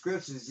those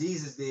scriptures,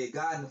 Jesus did,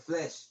 God in the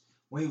flesh,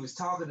 when he was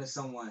talking to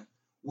someone,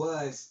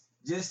 was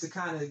just to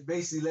kind of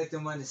basically let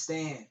them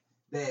understand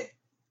that,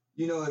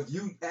 you know, if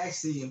you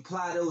actually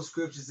apply those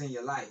scriptures in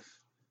your life,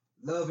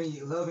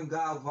 loving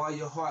God with all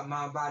your heart,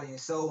 mind, body, and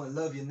soul, and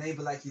love your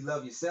neighbor like you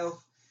love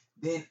yourself,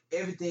 then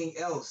everything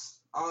else,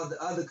 all the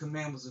other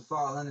commandments will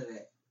fall under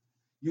that.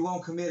 You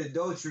won't commit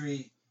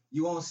adultery,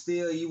 you won't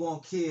steal, you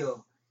won't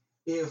kill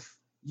if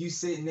you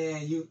sitting there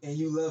and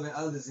you loving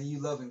others and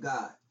you loving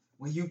God.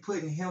 When you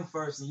putting him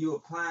first and you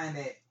applying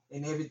that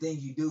in everything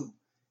you do,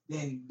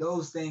 then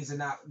those things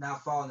are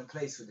not falling in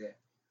place for that.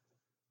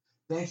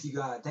 Thank you,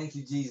 God. Thank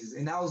you, Jesus.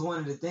 And that was one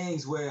of the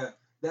things where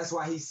that's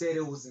why he said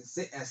it was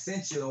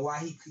essential, and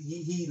why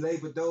he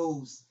labeled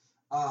those.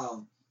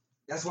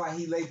 That's why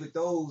he labeled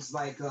those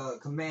like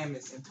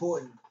commandments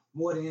important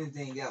more than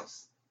anything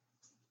else.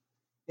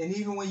 And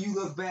even when you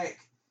look back,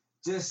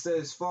 just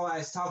as far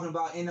as talking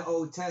about in the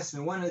Old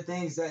Testament, one of the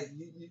things that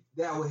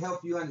will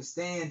help you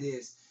understand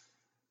is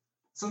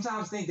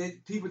sometimes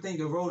people think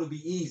the road will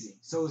be easy.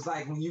 So it's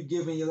like when you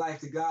giving your life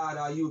to God,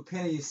 or you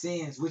repent of your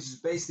sins, which is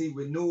basically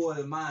renewal of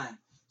the mind.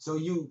 So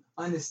you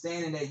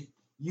understanding that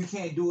you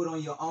can't do it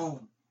on your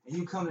own, and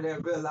you come to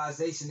that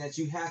realization that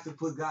you have to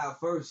put God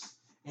first,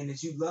 and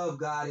that you love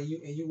God, and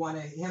you want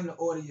him to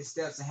order your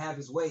steps and have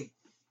his way.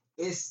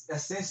 It's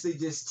essentially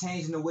just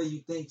changing the way you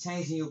think,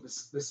 changing your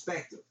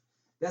perspective.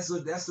 That's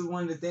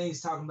one of the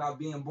things talking about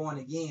being born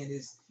again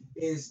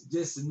is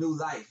just a new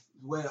life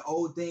where the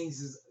old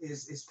things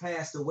is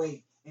passed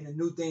away and the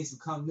new things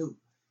become new.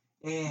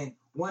 And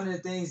one of the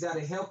things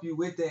that'll help you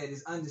with that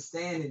is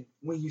understanding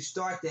when you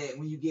start that,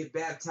 when you get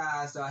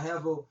baptized, or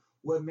however,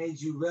 what made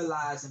you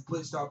realize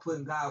and start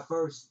putting God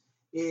first,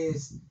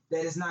 is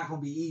that it's not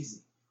going to be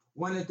easy.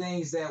 One of the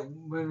things that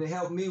when it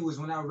helped me was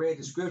when I read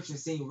the scripture,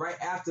 seeing right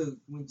after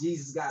when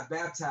Jesus got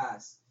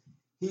baptized,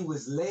 he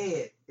was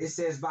led, it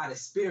says, by the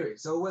Spirit.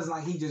 So it wasn't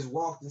like he just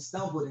walked and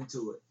stumbled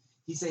into it.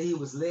 He said he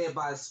was led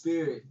by the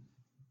Spirit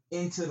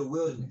into the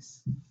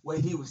wilderness, where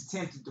he was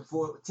tempted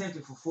for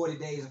 40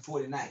 days and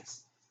 40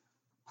 nights.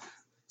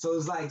 So it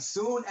was like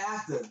soon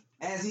after,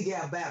 as he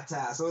got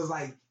baptized, so it was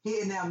like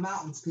hitting that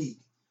mountain's peak.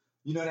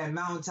 You know, that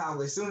mountaintop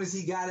where as soon as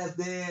he got up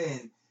there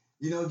and,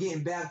 you know,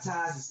 getting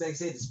baptized, it's like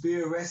said the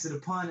Spirit rested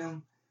upon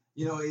him.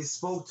 You know, it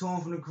spoke to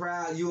him from the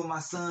crowd. You and my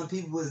son,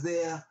 people was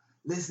there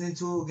listening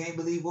to it, can't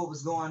believe what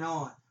was going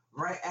on.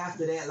 Right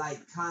after that,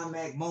 like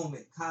climax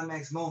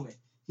moment,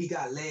 he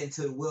got led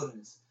into the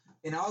wilderness.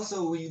 And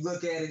also when you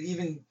look at it,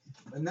 even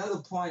another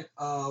point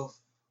of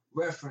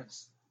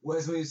reference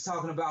was when he was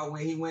talking about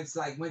when he went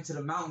to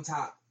the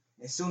mountaintop.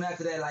 And soon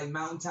after that, like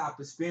mountaintop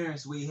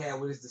experience we had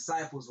with his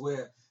disciples,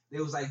 where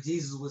it was like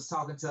Jesus was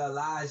talking to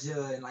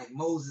Elijah and like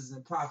Moses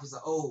and prophets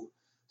of old.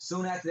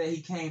 Soon after that,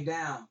 he came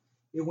down.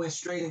 It went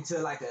straight into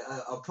like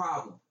a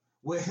problem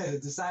where the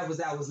disciples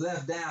that was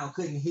left down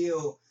couldn't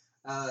heal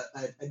a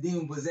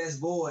demon-possessed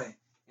boy.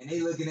 And they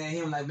looking at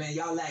him like, man,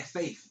 y'all lack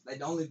faith. Like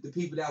the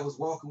people that was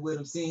walking with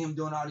him, seeing him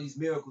doing all these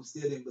miracles,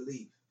 still didn't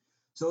believe.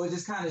 So it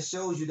just kind of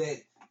shows you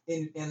that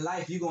in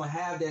life, you're going to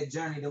have that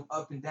journey, them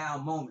up and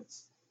down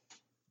moments.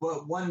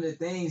 But one of the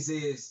things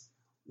is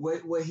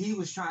what he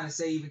was trying to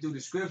say even through the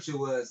scripture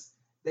was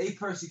they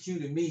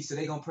persecuted me, so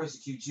they're going to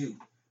persecute you.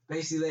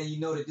 Basically letting you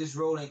know that this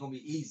road ain't going to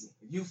be easy.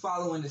 If you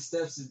following the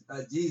steps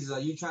of Jesus, or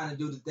you trying to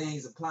do the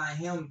things, applying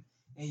him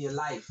in your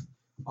life,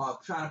 or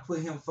trying to put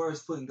him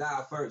first, putting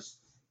God first,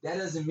 that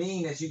doesn't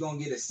mean that you're going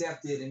to get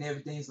accepted and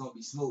everything's going to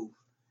be smooth.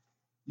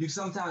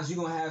 Sometimes you're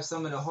going to have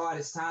some of the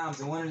hardest times.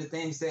 And one of the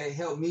things that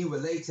helped me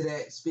relate to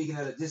that, speaking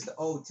of just the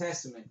Old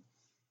Testament,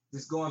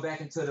 just going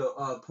back into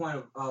the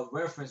point of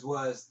reference,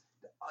 was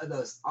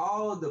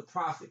all the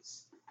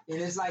prophets. And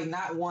it's like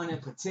not one in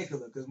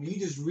particular, because when you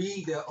just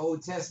read the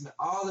Old Testament,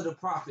 all of the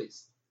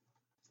prophets,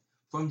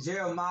 from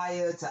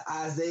Jeremiah to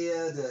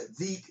Isaiah to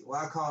Zeke,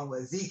 I call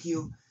him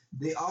Ezekiel,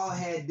 they all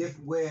had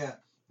different, where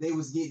they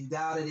was getting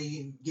doubted,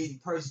 they getting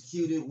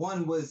persecuted.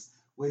 One was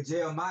with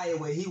Jeremiah,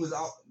 where he was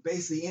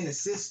basically in a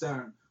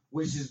cistern,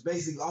 which is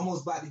basically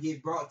almost about to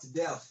get brought to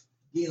death,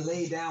 getting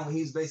laid down, where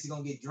he was basically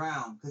going to get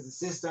drowned, because the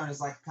cistern is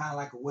like kind of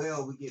like a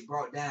well, would get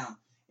brought down,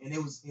 and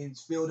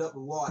it's filled up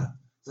with water.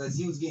 So as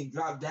he was getting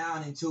dropped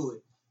down into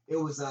it, it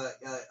was a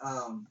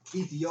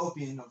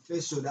Ethiopian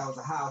official that was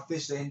a high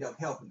official that ended up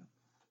helping him.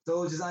 So it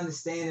was just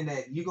understanding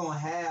that you're going to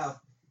have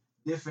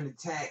different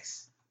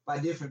attacks by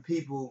different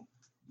people,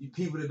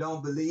 people that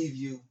don't believe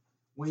you,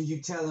 when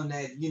you tell them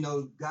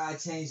that, God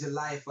changed your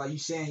life, or you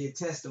sharing your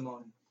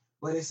testimony.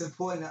 But it's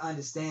important to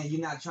understand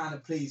you're not trying to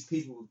please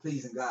people, but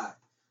pleasing God.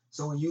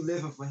 So when you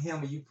living for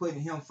him and you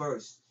putting him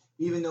first,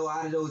 even though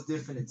out of those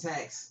different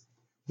attacks,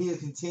 he'll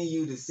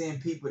continue to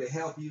send people to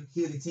help you.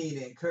 He'll continue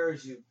to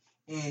encourage you.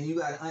 And you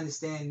got to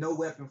understand no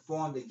weapon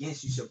formed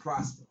against you shall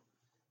prosper.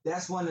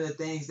 That's one of the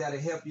things that'll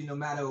help you no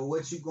matter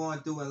what you're going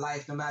through in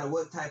life, no matter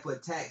what type of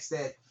attacks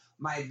that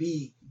might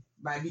be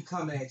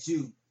coming at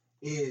you,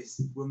 is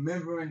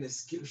remembering the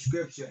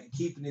scripture and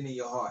keeping it in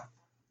your heart.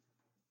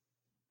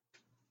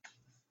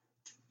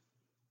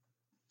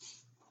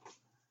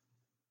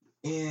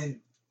 And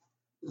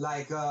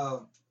like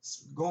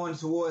going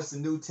towards the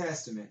New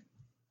Testament,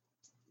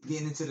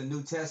 getting into the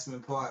New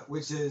Testament part,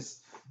 which is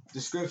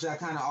the scripture I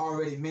kind of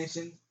already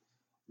mentioned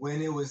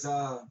when it was,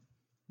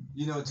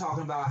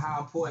 talking about how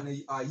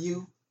important are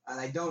you.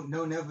 Don't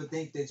never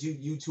think that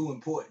you too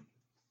important.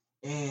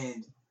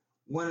 And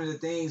one of the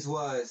things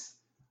was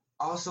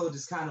also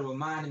just kind of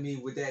reminded me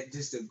with that,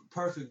 just a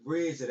perfect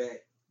bridge of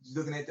that,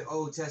 looking at the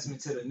Old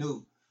Testament to the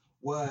New,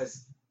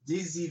 was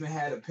Jesus even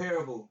had a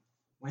parable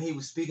when he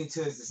was speaking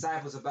to his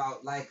disciples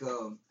about like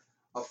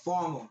a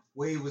farmer,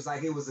 where he was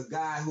like, it was a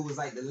guy who was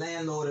like the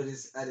landlord of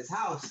his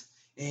house,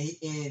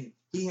 and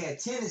he had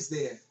tenants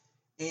there,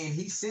 and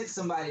he sent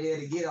somebody there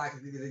to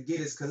get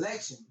his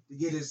collection, to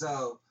get his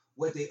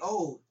what they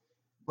owed,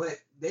 but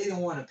they didn't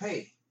want to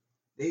pay.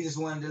 They just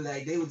wanted to,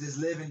 they were just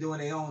living, doing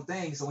their own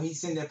thing. So when he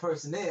sent that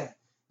person there,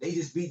 they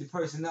just beat the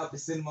person up and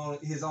sent him on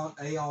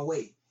their own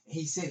way. And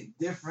he sent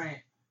different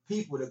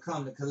people to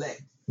come to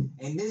collect.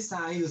 And this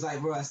time he was like,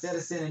 bro, instead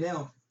of sending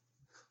them,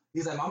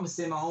 he's like, I'm gonna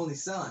send my only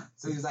son.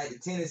 So he was like, the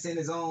tenant sent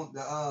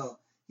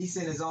he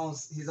sent his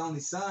only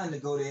son to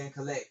go there and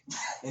collect.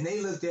 And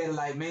they looked at it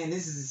like, man,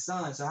 this is his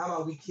son. So how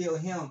about we kill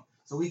him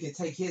so we can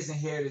take his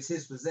inheritance,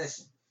 his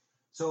possession.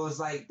 So it's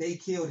like they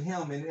killed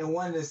him. And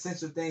one of the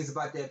essential things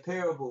about that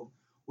parable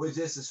was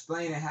just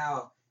explaining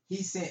how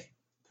he sent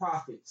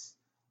prophets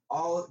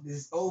all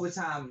this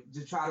overtime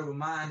to try to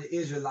remind the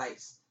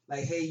Israelites,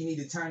 like, hey, you need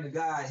to turn to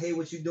God. Hey,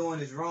 what you're doing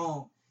is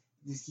wrong.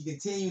 He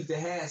continued to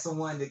have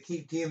someone to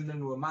keep giving them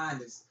the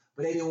reminders,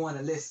 but they didn't want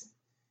to listen.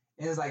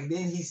 And it's like,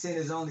 then he sent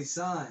his only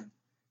son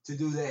to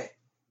do that,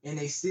 and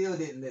they still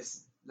didn't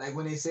listen. Like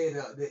when they say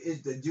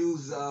the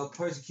Jews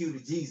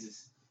persecuted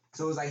Jesus.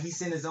 So it's like he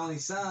sent his only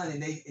son,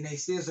 and they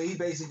still, so he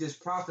basically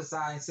just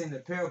prophesied and sent a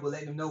parable,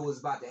 letting them know what was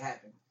about to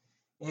happen.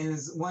 And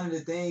one of the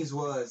things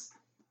was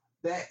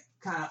that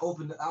kind of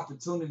opened the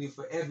opportunity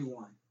for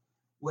everyone,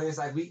 where it's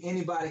like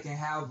anybody can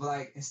have,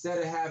 like, instead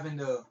of having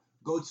to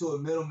go to a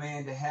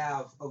middleman to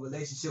have a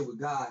relationship with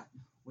God,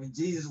 when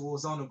Jesus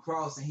was on the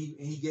cross and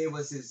he gave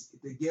us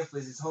the gift of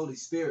his Holy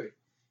Spirit,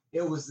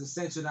 it was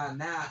essential that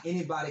now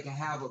anybody can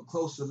have a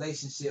close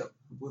relationship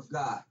with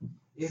God.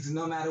 It's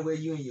no matter where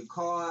you're in your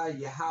car,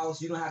 your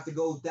house, you don't have to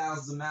go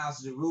thousands of miles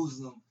to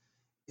Jerusalem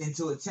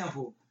into a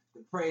temple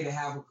to pray, to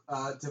have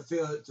to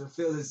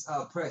feel his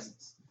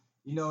presence.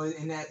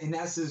 And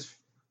that's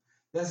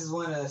just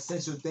one of the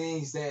essential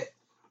things that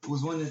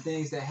was one of the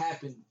things that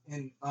happened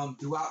in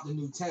throughout the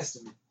New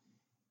Testament.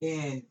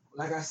 And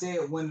like I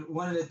said, one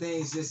of the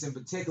things just in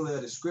particular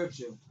of the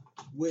scripture,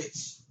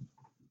 which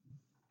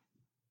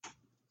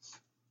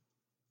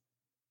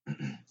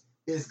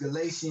is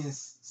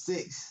Galatians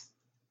 6,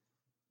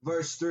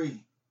 verse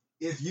 3.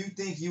 If you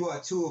think you are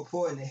too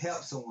important to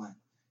help someone,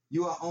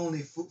 you are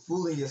only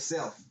fooling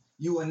yourself.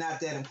 You are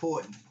not that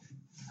important.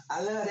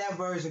 I love that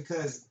version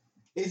because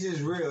it's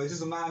just real. It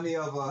just reminds me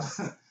of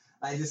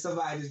like just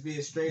somebody just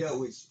being straight up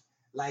with you.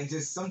 Like,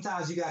 just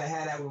sometimes you gotta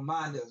have that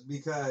reminder,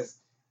 because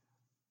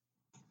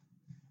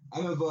I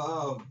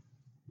remember,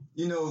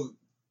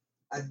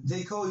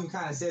 J. Cole even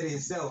kind of said it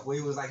himself, where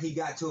he was like, he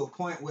got to a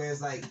point where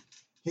it's like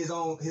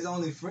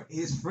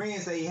his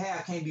friends that he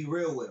have can't be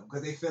real with him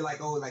because they feel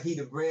like, oh, like he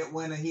the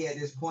breadwinner. He at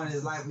this point in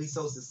his life he's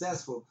so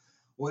successful,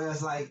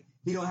 whereas like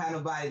he don't have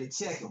nobody to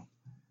check him.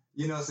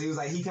 You know, so he was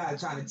like he kind of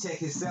trying to check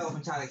himself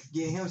and try to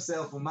get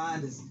himself a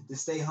mind to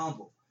stay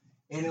humble.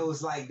 And it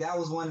was like that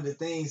was one of the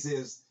things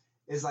is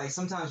like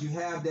sometimes you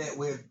have that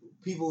with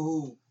people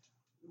who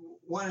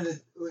one of the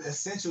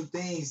essential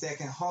things that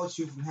can halt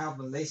you from having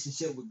a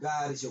relationship with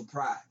God is your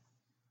pride,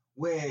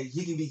 where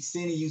he can be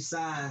sending you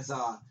signs.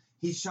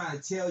 He's trying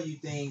to tell you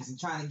things and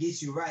trying to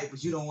get you right,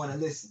 but you don't want to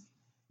listen.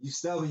 You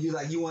stubborn.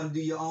 You want to do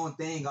your own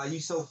thing. Are you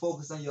so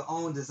focused on your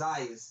own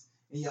desires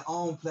and your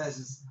own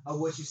pleasures of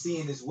what you see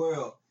in this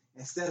world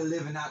instead of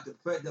living out the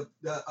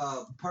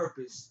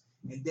purpose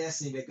and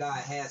destiny that God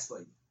has for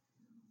you?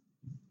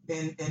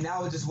 And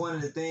that was just one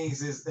of the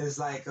things is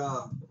like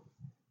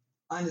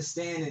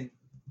understanding,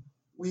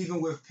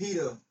 even with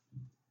Peter,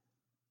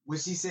 what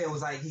she said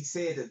was like, he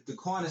said that the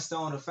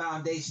cornerstone, the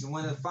foundation,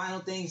 one of the final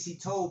things he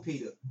told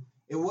Peter,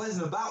 it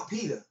wasn't about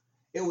Peter.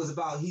 It was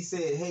about, he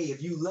said, hey,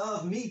 if you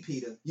love me,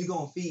 Peter, you're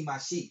going to feed my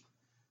sheep.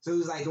 So it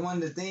was like one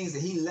of the things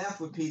that he left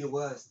with Peter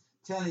was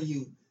telling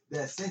you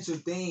the essential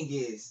thing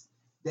is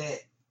that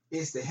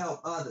it's to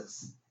help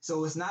others.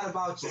 So it's not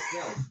about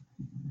yourself.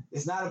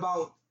 It's not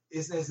about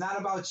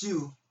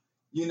you.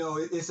 You know,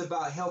 it's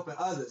about helping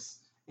others.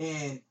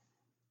 And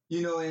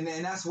you know, and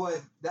that's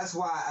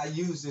why I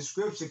used the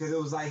scripture, because it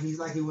was like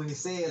when he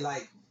said,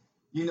 like,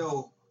 you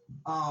know,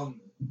 how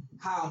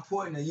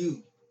important are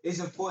you? It's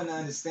important to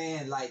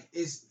understand, like,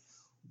 it's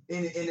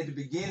in at the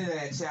beginning of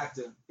that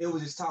chapter, it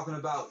was just talking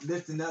about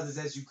lifting others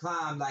as you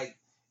climb, like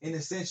in the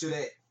essential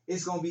that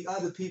it's gonna be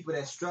other people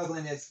that's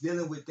struggling, that's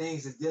dealing with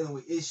things, that's dealing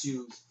with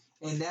issues,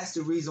 and that's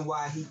the reason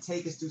why he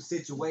takes us through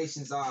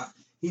situations.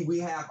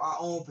 We have our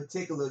own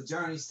particular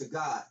journeys to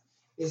God.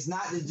 It's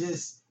not to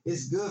just.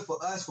 It's good for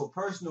us for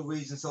personal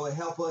reasons, so it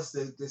helps us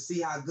to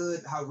see how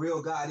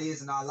real God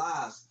is in our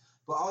lives.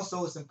 But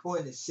also it's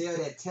important to share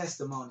that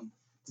testimony,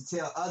 to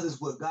tell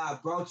others what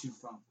God brought you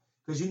from.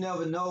 Because you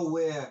never know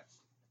where,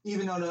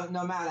 even though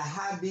no matter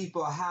how deep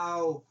or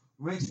how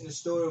wrenching the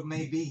story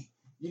may be,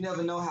 you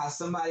never know how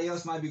somebody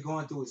else might be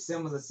going through a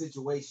similar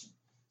situation.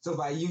 So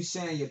by you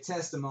sharing your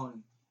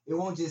testimony, it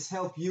won't just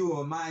help you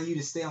or remind you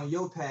to stay on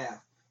your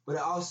path, but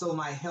it also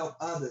might help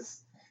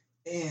others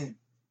in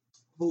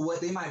for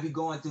what they might be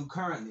going through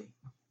currently,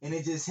 and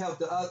it just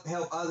help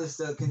others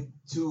to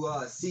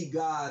see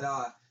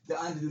God,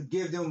 to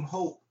give them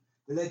hope,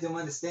 to let them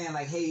understand,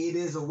 like, hey, it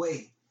is a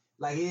way,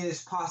 like it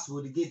is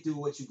possible to get through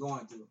what you're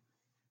going through.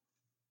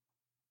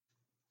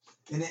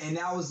 And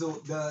that was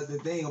the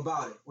thing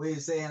about it, where you're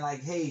saying,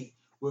 like, hey,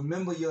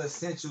 remember your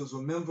essentials,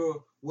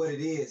 remember what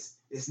it is.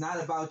 It's not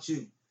about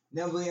you.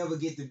 Never ever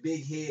get the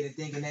big head and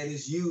thinking that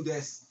it's you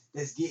that's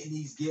getting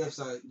these gifts,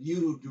 or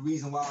you the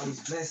reason why all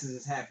these blessings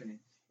is happening.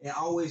 And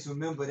always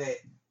remember that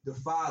the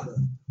Father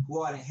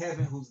who art in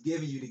heaven, who's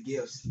giving you the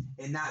gifts,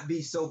 and not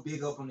be so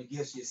big up on the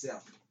gifts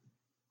yourself.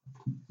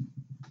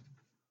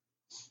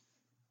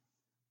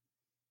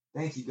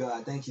 Thank you,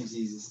 God. Thank you,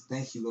 Jesus.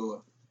 Thank you,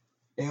 Lord.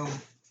 And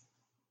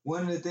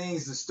one of the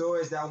things, the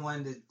stories that I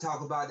wanted to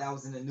talk about that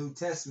was in the New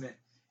Testament,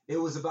 it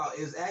was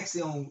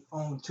actually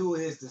on two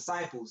of his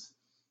disciples.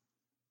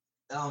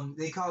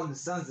 They call them the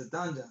Sons of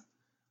Thunder,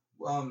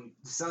 the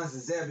Sons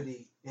of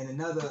Zebedee, and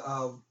another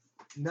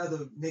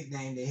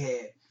nickname they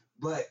had.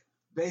 But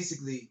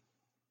basically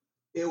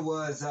it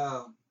was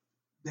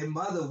their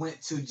mother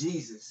went to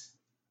Jesus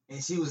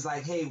and she was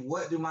like, hey,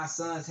 what do my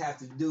sons have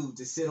to do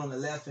to sit on the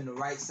left and the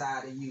right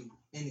side of you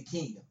in the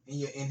kingdom,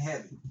 in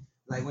heaven?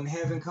 Like when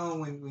heaven come,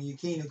 when your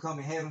kingdom come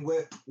in heaven,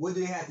 what do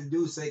they have to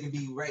do so they can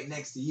be right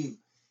next to you?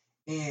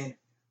 And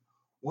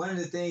one of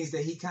the things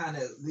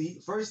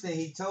that first thing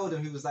he told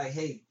them, he was like,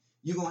 hey,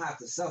 you're gonna have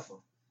to suffer.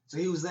 So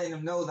he was letting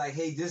them know, like,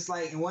 hey, just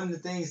like, and one of the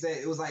things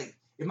that it was like,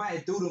 it might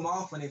have threw them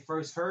off when they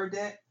first heard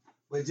that,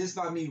 but just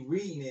by me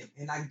reading it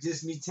and like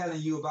just me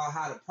telling you about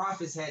how the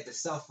prophets had to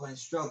suffer and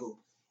struggle,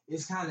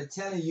 it's kind of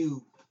telling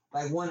you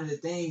like one of the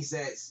things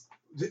that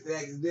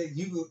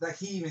you, like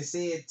he even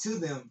said to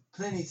them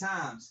plenty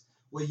times,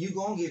 where you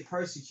gonna get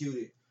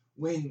persecuted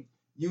when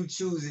you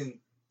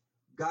choosing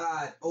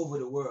God over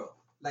the world.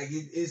 Like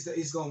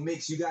it's gonna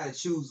mix. You gotta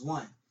choose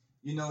one.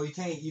 You know,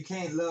 you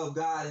can't love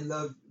God and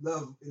love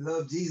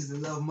Jesus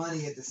and love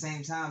money at the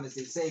same time, as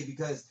they say,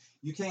 because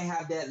you can't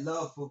have that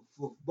love for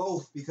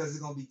both, because there's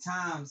gonna be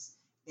times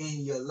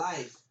in your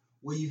life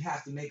where you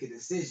have to make a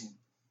decision.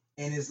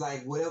 And it's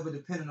like whatever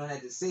depending on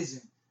that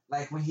decision.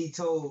 Like when he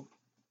told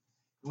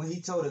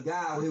a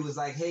guy, where he was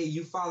like, hey,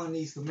 you following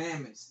these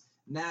commandments,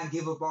 now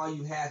give up all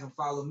you have and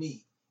follow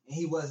me. And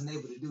he wasn't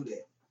able to do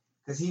that.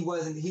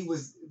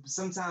 Because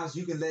sometimes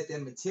you can let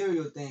that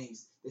material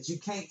things that you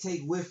can't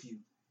take with you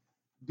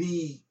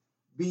be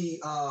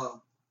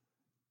kind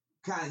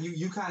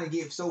of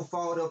get so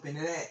followed up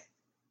into that,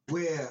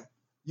 where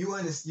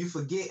you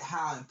forget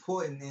how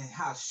important and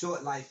how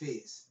short life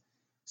is.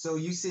 So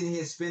you sitting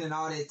here spending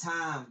all that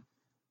time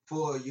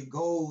for your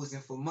goals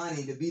and for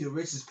money to be the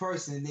richest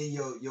person, and then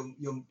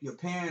your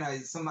parent or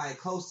somebody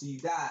close to you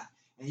die,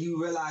 and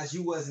you realize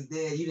you wasn't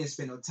there, you didn't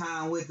spend no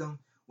time with them.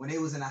 When they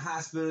was in the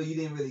hospital, you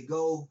didn't really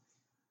go.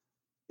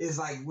 It's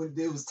like when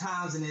there was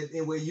times in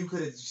it where you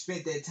could have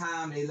spent that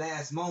time in their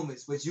last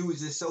moments, but you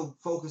was just so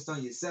focused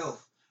on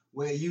yourself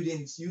where you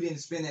didn't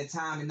spend that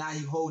time, and now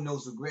you holding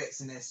those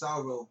regrets and that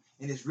sorrow,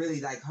 and it's really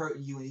like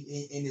hurting you.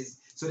 And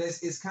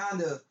it's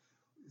kind of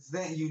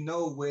letting you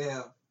know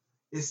where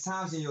it's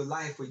times in your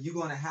life where you're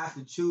gonna have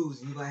to choose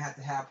and you're gonna have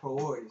to have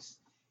priorities.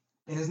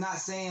 And it's not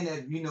saying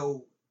that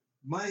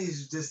money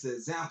is just the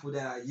example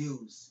that I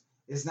use.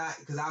 It's not,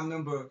 because I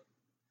remember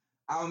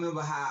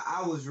how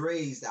I was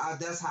raised.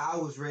 That's how I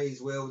was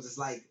raised, where it was just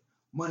like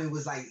money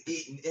was like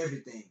it and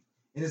everything.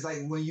 And it's like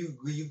when you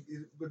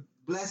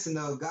blessing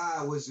of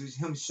God was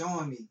him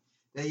showing me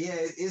that, yeah,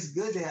 it's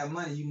good to have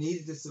money. You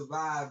need it to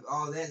survive,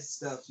 all that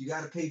stuff. You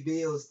got to pay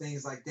bills,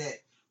 things like that.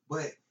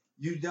 But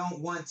you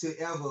don't want to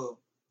ever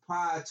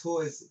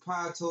prioritize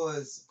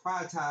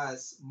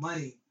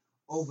money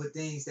over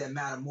things that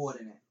matter more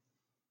than that.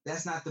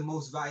 That's not the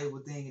most valuable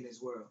thing in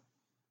this world.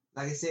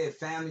 Like I said,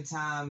 family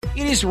time.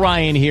 It is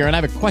Ryan here, and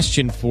I have a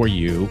question for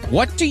you.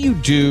 What do you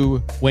do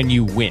when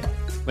you win?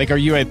 Like, are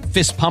you a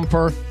fist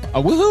pumper,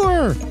 a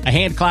woohooer, a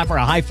hand clapper,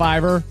 a high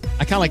fiver?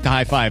 I kind of like the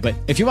high five, but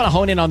if you want to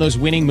hone in on those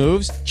winning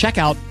moves, check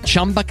out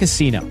Chumba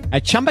Casino.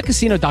 At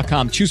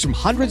ChumbaCasino.com, choose from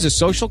hundreds of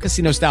social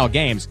casino-style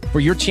games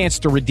for your chance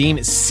to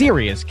redeem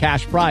serious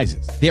cash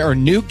prizes. There are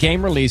new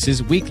game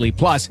releases weekly,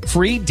 plus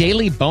free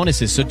daily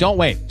bonuses, so don't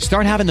wait.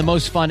 Start having the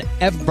most fun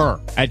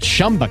ever at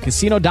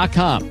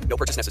ChumbaCasino.com. No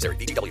purchase necessary.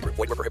 VGW Group.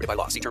 Void where prohibited by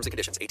law. See terms and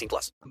conditions.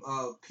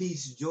 18+.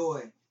 Peace,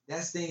 joy.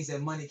 That's things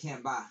that money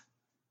can't buy.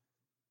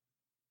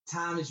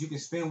 Time that you can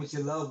spend with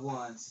your loved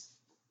ones.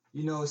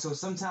 So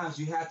sometimes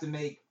you have to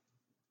make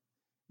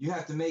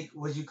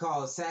what you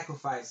call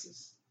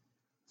sacrifices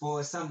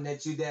for something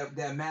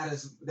that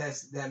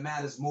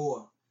matters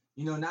more.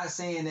 Not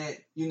saying that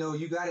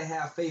you got to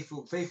have faith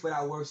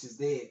without works is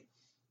dead.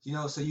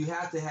 So you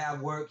have to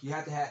have work, you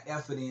have to have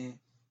effort in,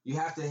 you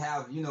have to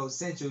have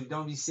essential.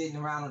 Don't be sitting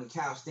around on the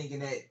couch thinking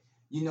that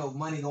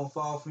money gonna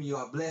fall from you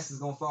or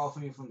blessings gonna fall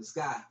from you from the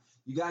sky.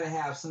 You got to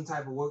have some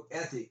type of work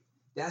ethic.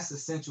 That's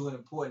essential and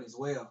important as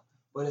well.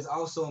 But it's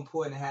also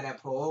important to have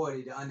that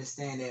priority to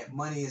understand that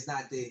money is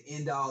not the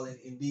end all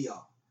and be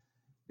all.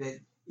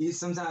 That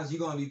sometimes you're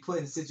gonna be put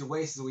in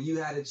situations where you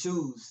had to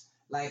choose.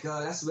 Like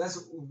that's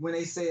when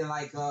they say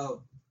like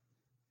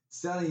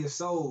selling your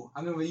soul.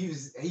 I remember I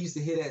used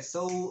to hear that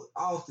so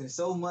often,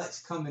 so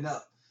much coming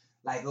up,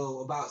 like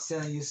about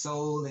selling your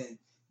soul and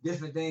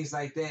different things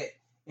like that.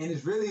 And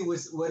it's really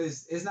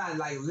it's not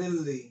like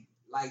literally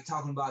like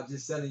talking about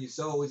just selling your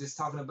soul. It's just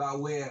talking about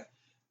where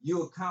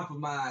you'll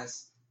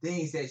compromise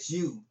things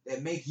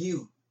that make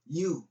you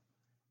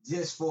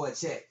just for a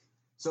check.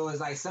 So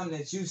it's like something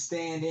that you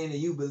stand in and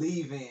you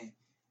believe in.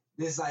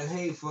 It's like,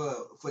 hey,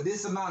 for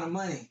this amount of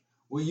money,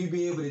 will you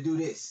be able to do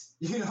this?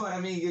 You know what I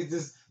mean? You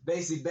just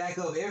basically back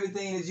up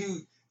everything that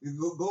you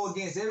go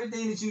against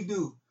everything that you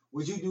do.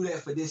 Would you do that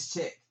for this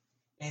check?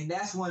 And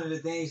that's one of the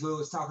things where it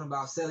was talking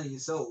about selling your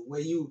soul, where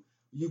you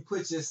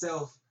put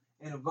yourself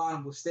in a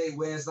vulnerable state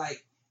where it's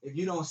like, if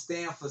you don't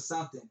stand for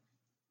something,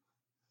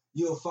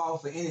 you'll fall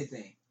for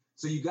anything.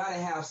 So you got to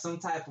have some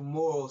type of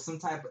moral, some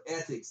type of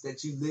ethics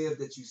that you live,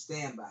 that you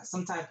stand by,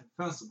 some type of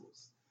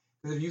principles.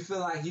 Because if you feel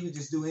like you can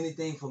just do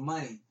anything for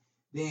money,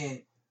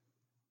 then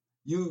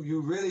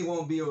you really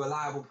won't be a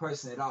reliable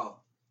person at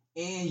all.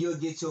 And you'll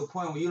get to a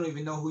point where you don't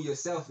even know who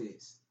yourself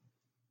is.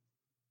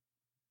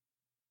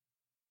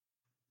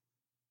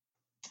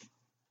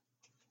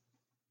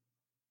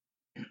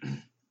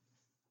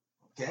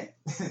 Okay.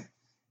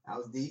 That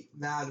was deep.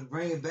 Now to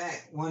bring it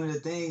back, one of the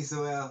things,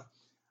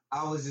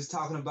 I was just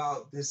talking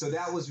about this. So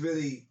that was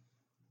really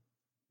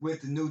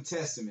with the New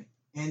Testament.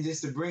 And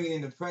just to bring it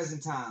into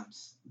present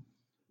times,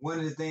 one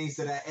of the things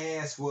that I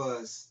asked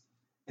was,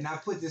 and I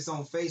put this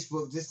on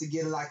Facebook just to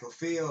get like a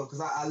feel,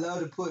 because I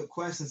love to put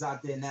questions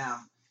out there now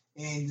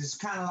and just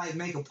kind of like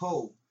make a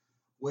poll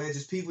where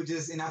just people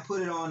and I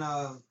put it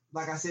on,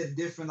 like I said,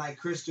 different like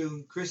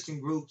Christian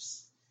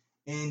groups.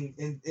 And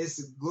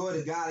it's glory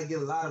to God to get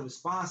a lot of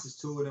responses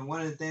to it. And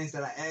one of the things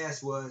that I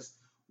asked was,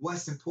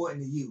 what's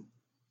important to you?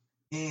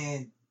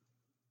 And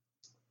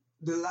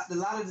a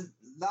lot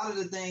of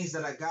the things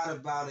that I got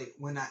about it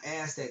when I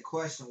asked that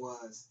question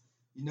was,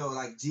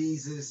 like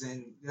Jesus,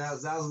 and that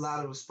was a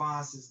lot of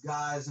responses.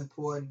 God is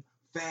important,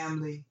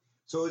 family.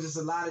 So it's just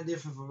a lot of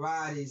different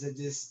varieties of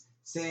just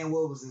saying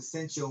what was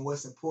essential and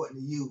what's important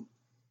to you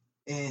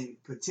in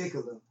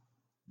particular.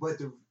 But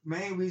the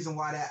main reason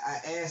why that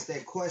I asked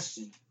that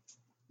question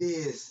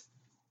is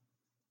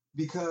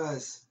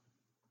because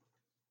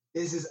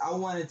it's just, I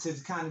wanted to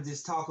kind of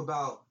just talk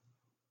about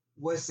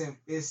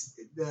it's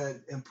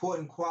the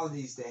important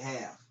qualities to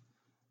have,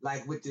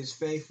 like with this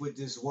faith, with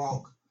this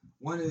walk.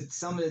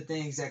 Some of the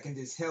things that can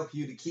just help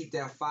you to keep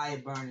that fire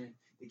burning,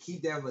 to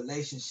keep that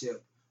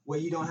relationship where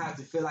you don't have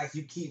to feel like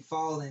you keep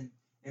falling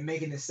and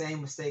making the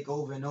same mistake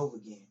over and over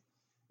again.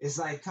 It's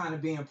like kind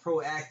of being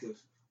proactive,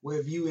 where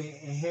if you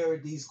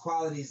inherit these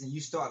qualities and you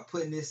start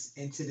putting this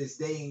into this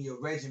day in your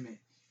regimen,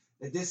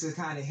 that this will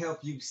kind of help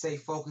you stay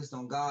focused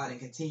on God and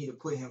continue to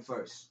put him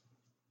first.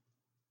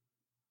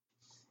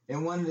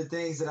 And one of the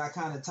things that I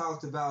kind of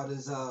talked about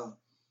is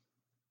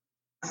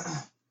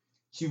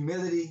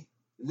humility,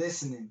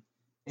 listening.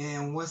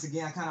 And once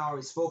again, I kind of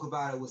already spoke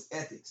about it, was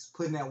ethics,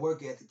 putting that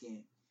work ethic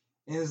in.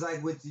 And it's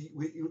like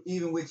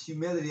even with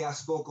humility, I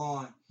spoke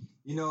on,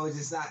 it's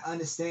just not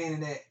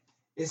understanding that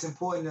it's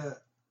important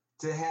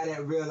to have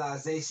that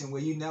realization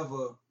where you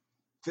never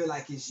feel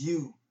like it's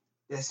you.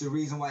 That's the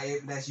reason why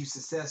that you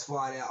successful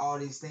at all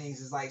these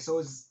things. It's like, so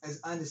it's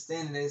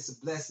understanding that it's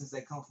the blessings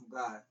that come from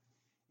God.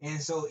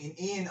 And so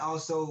in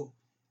also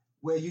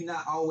where you're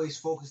not always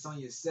focused on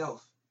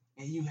yourself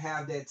and you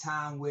have that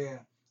time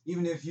where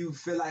even if you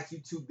feel like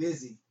you're too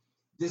busy,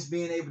 just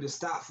being able to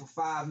stop for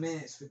 5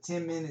 minutes, for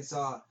 10 minutes,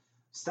 or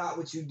stop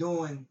what you're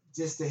doing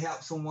just to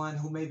help someone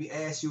who maybe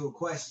asks you a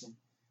question.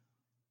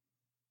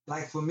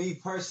 Like for me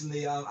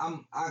personally,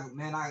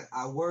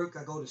 I work,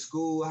 I go to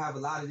school, I have a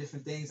lot of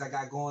different things I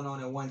got going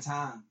on at one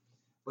time.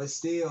 But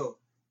still,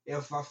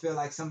 if I feel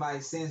like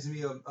somebody sends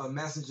me a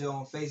messenger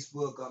on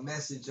Facebook, a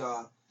message,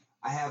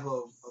 I have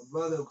a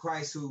brother of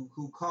Christ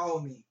who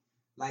called me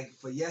like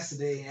for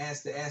yesterday and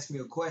asked me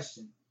a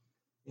question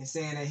and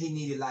saying that he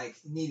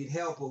needed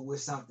help or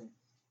with something.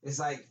 It's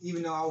like,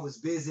 even though I was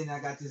busy and I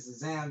got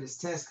this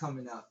test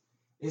coming up,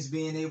 it's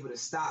being able to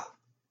stop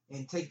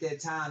and take that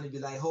time to be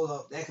like, hold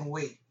up, that can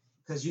wait.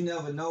 Because you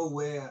never know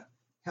where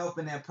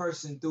helping that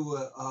person through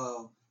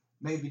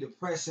maybe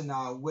depression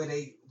or where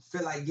they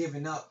feel like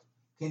giving up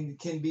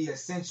can be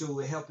essential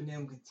with helping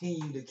them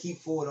continue to keep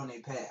forward on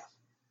their path.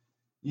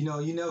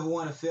 You never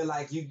want to feel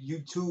like you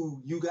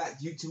two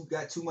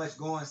got too much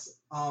going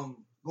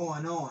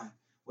on,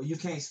 where you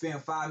can't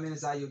spend 5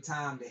 minutes out of your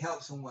time to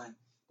help someone.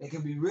 That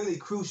can be really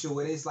crucial,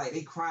 where it's like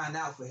they crying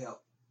out for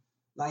help.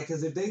 Like,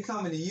 because if they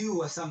coming to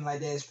you or something like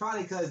that, it's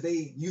probably because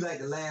you like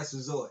the last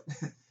resort.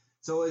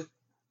 So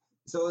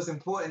it's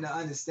important to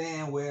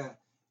understand where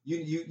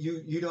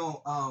you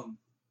don't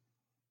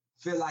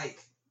feel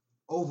like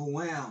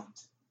overwhelmed,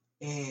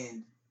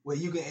 and where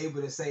you can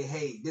able to say,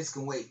 hey, this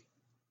can wait.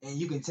 And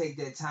you can take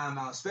that time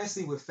out,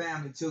 especially with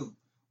family too,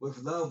 with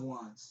loved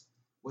ones,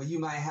 where you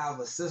might have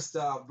a sister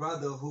or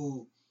brother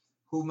who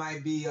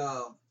might be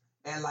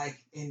at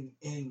like in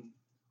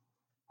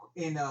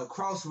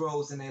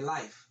crossroads in their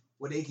life,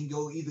 where they can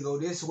either go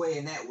this way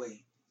and that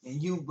way.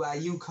 And by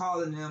you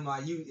calling them,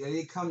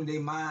 they come to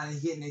their mind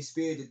and getting their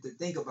spirit to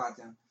think about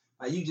them.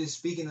 By you just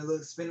spending a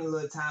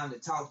little time to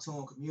talk to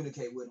them,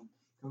 communicate with them,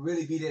 can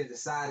really be that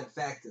deciding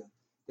factor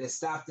that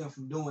stop them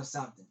from doing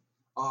something,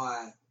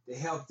 or to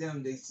help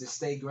them to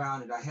stay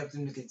grounded, or help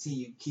them to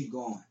keep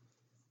going.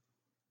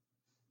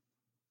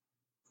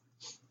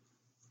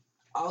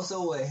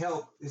 Also, what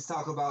help is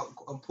talk about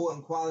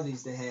important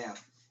qualities to have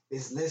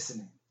is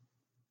listening.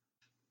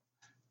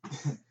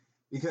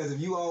 Because if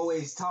you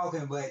always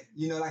talking, but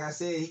like I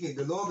said,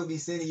 the Lord could be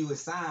sending you a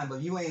sign, but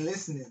if you ain't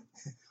listening,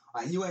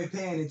 or you ain't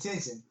paying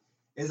attention,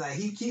 it's like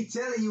he keep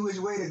telling you which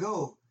way to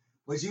go,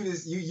 but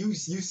you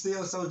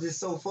still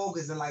so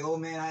focused and like, oh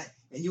man,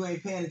 and you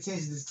ain't paying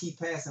attention, just keep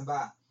passing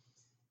by.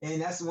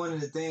 And that's one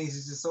of the things.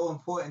 It's just so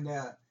important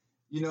that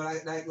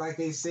like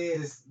they said,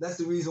 that's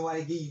the reason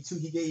why he gave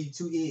you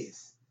 2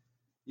 ears.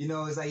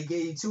 It's like he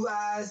gave you 2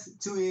 eyes,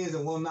 2 ears,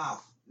 and 1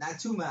 mouth, not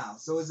 2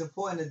 mouths. So it's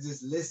important to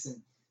just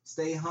listen.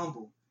 Stay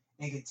humble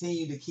and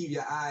continue to keep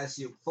your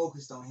eyes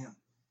focused on him.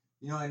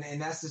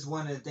 And that's just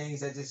one of the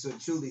things that just will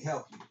truly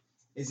help you.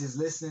 It's just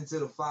listening to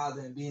the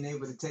Father and being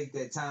able to take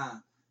that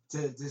time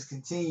to just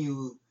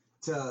continue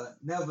to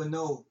never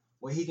know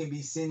where he can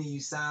be sending you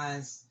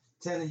signs,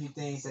 telling you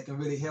things that can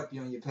really help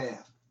you on your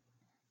path.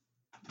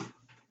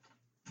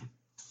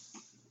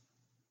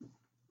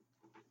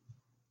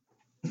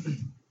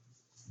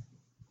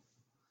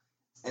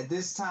 At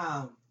this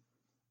time,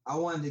 I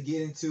wanted to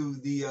get into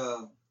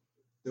the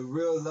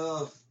real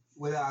love,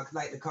 what I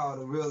like to call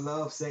the real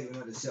love segment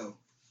of the show.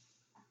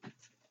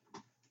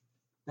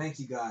 Thank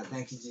you, God.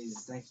 Thank you,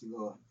 Jesus. Thank you,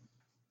 Lord.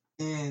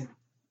 And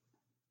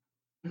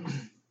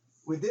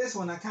with this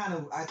one, I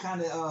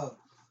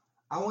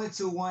went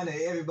to one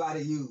that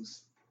everybody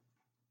used.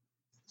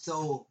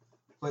 So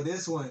for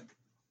this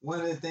one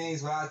of the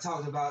things where I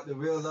talked about the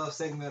real love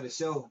segment of the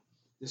show,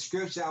 the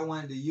scripture I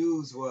wanted to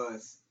use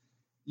was,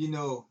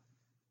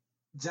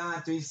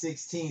 John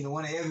 3:16, the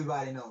one that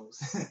everybody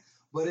knows.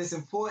 But it's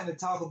important to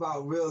talk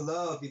about real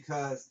love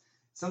because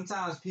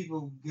sometimes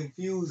people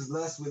confuse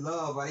lust with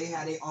love, or they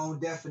have their own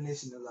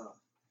definition of love.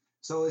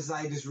 So it's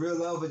like this real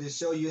love will just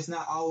show you it's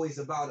not always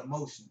about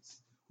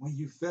emotions when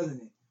you're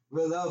feeling it.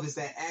 Real love is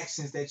that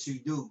actions that you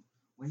do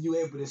when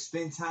you're able to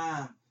spend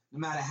time, no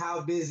matter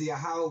how busy or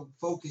how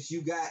focused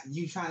you got, and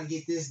you trying to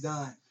get this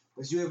done,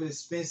 but you're able to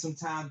spend some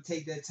time,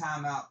 take that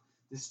time out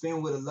to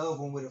spend with a loved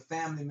one, with a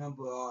family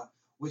member, or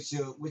with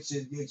your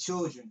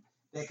children.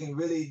 That can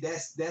really,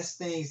 that's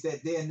things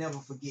that they'll never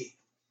forget.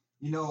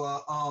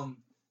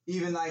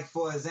 Even like,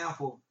 for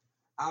example,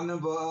 I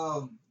remember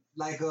a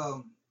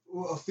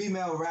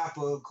female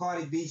rapper,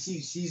 Cardi B, she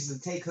used to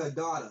take her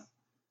daughter,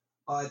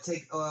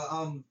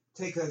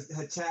 take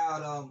her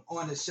child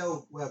on the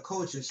show,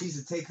 coach her. She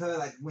used to take her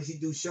like when she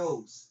do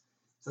shows.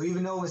 So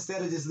even though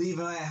instead of just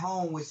leaving her at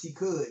home when she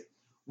could,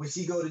 when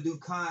she go to do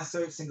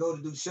concerts and go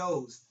to do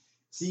shows,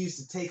 she used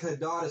to take her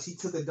daughter. She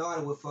took her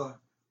daughter with her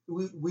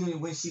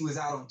when she was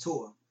out on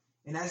tour.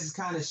 And that just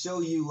kind of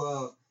show you,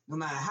 no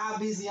matter how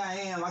busy I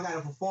am, I got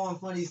to perform in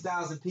front of these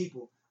 1,000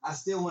 people. I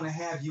still want to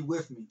have you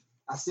with me.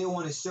 I still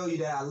want to show you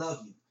that I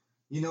love you.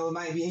 You know, it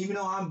might be, even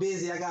though I'm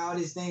busy, I got all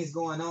these things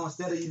going on.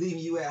 Instead of leaving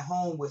you at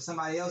home where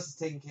somebody else is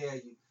taking care of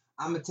you,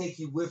 I'm going to take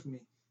you with me.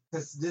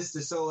 Because just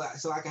so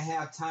I can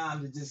have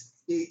time to just,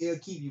 it'll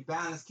keep you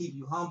balanced, keep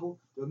you humble,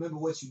 to remember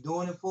what you're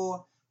doing it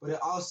for, but it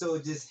also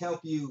just help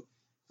you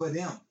for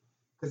them.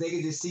 Because they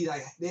can just see,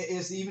 like,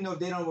 even though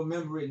they don't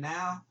remember it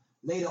now,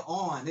 later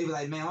on, they be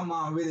like, man, my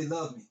mom really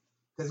loved me.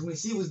 Because when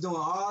she was doing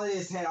all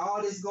this, had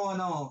all this going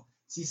on,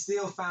 she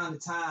still found the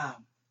time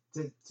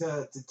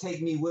to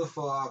take me with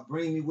her, or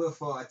bring me with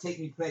her, or take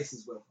me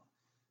places with her.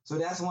 So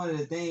that's one of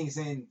the things.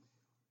 And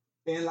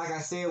like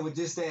I said, with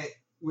the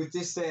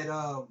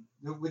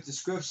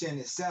scripture in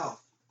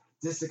itself,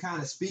 just to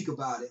kind of speak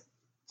about it,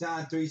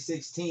 John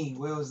 3:16,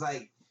 where it was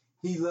like,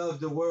 he loved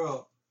the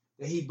world,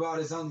 that he brought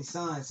his only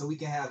son so we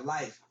can have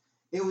life.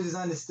 It was just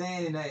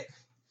understanding that,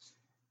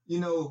 you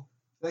know,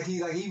 like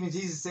even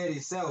Jesus said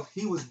himself,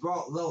 he was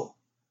brought low.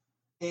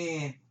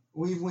 And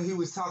when he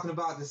was talking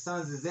about the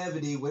sons of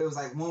Zebedee, where it was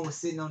like one was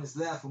sitting on his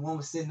left and one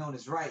was sitting on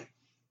his right,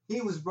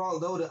 he was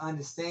brought low to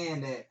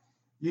understand that,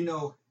 you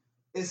know,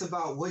 it's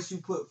about what you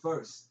put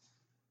first.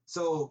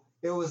 So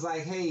it was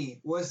like, hey,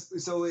 he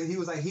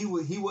was like,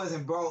 he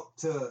wasn't brought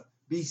to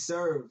be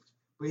served,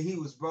 but he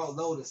was brought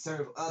low to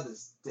serve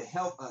others, to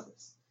help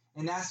others.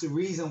 And that's the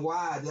reason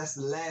why, that's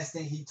the last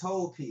thing he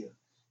told Peter.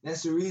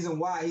 That's the reason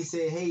why he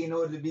said, hey, in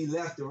order to be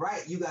left or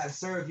right, you got to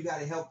serve, you got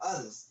to help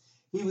others.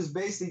 He was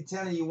basically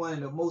telling you one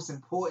of the most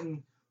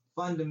important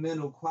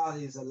fundamental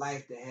qualities of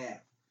life to have.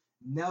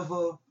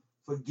 Never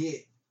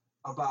forget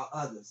about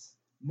others.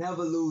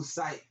 Never lose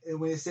sight.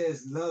 And when it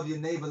says love your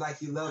neighbor like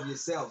you love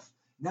yourself,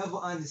 never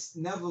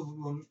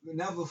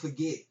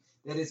forget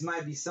that it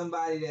might be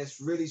somebody that's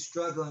really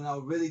struggling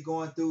or really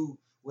going through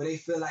where they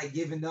feel like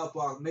giving up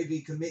or maybe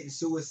committing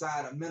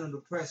suicide or mental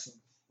depression.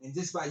 And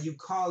just by you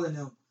calling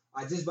them,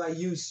 or just by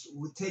you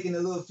taking a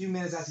little few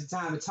minutes out your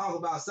time to talk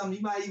about something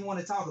you might even want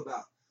to talk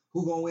about,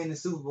 who gonna win the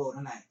Super Bowl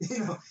tonight?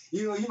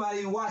 You might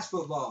even watch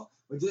football,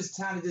 but just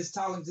trying to just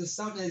talking just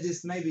something that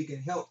just maybe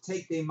can help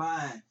take their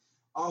mind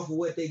off of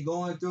what they're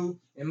going through.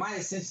 It might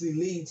essentially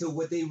lead to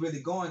what they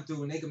really going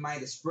through, and they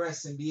might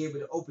express and be able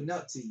to open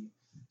up to you.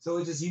 So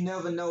it's just, you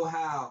never know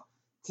how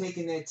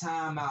taking that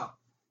time out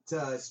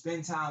to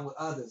spend time with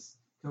others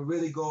can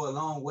really go a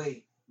long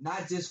way,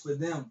 not just for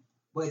them,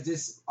 but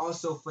just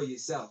also for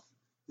yourself.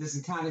 This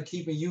is kind of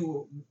keeping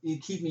you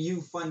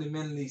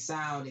fundamentally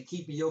sound and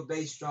keeping your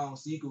base strong,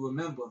 so you can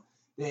remember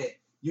that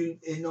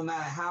no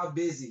matter how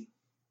busy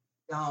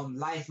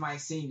life might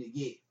seem to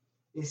get,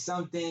 it's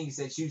some things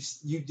that you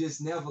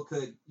just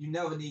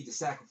never need to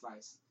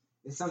sacrifice.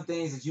 It's some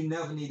things that you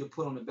never need to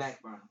put on the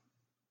back burner,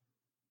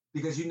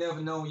 because you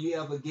never know when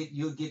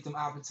you'll get them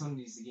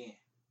opportunities again.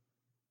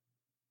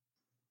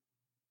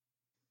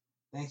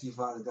 Thank you,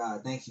 Father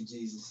God. Thank you,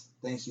 Jesus.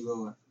 Thank you,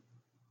 Lord.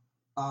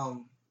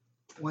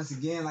 Once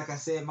again, like I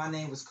said, my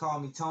name was Call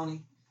Me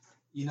Tony.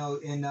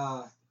 And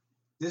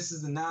this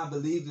is the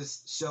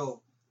Non-Believers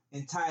show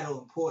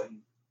entitled Important.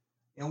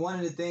 And one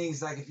of the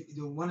things I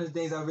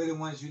really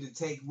want you to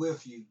take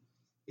with you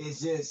is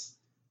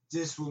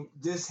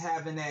just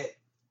having that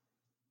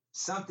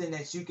something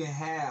that you can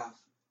have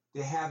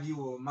to have you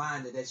a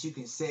reminder that you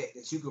can set,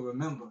 that you can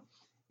remember.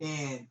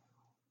 And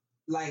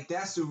like,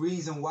 that's the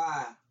reason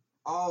why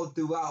all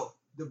throughout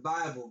the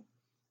Bible,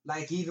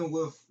 like even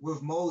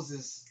with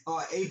Moses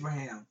or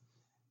Abraham,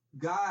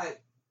 God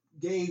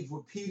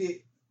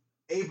repeated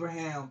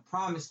Abraham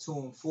promise to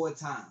him 4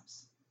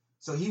 times.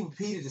 So he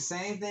repeated the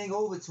same thing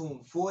over to him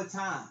 4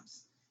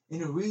 times.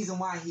 And the reason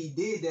why he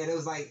did that,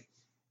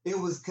 it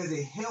was because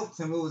it helped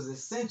him. It was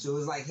essential. It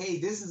was like, hey,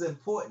 this is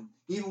important.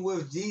 Even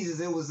with Jesus,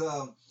 it was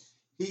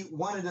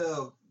one of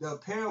the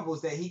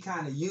parables that he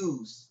kind of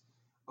used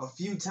a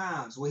few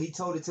times, where he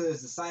told it to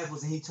his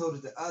disciples and he told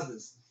it to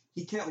others.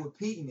 He kept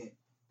repeating it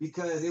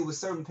because it was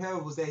certain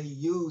parables that he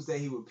used that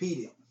he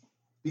repeated.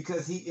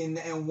 Because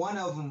and one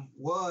of them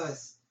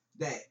was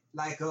that,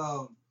 like,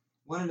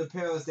 one of the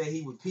parables that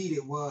he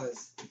repeated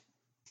was,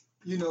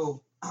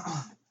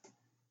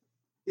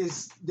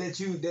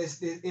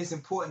 it's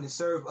important to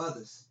serve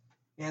others.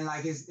 And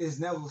like, it's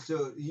never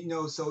sure,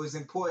 so it's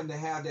important to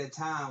have that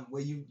time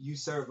where you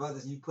serve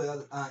others and you put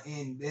other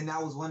in. And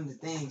that was one of the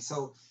things.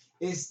 So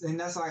and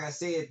that's like I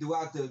said,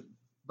 throughout the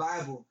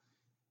Bible,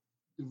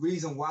 the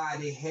reason why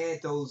they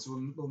had those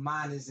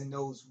reminders and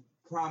those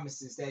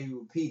promises that he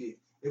repeated,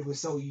 it was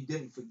so you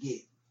didn't forget.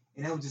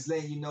 And that was just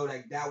letting you know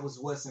that was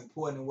what's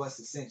important and what's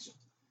essential.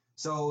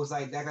 So it was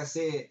like I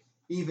said,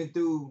 even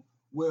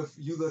with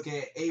you look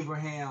at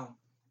Abraham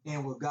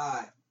and with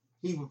God,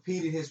 he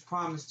repeated his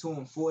promise to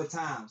him 4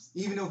 times.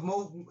 Even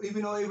though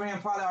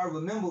Abraham probably already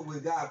remembered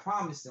what God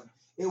promised him,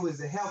 it was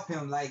to help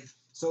him. Like,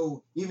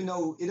 so even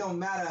though it don't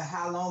matter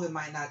how long it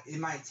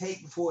might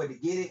take before to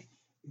get it,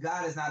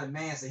 God is not a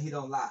man, so he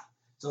don't lie.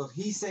 So if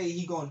he say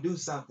he gonna do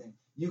something,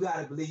 you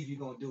gotta believe you're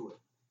gonna do it.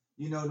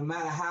 You know, no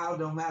matter how,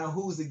 no matter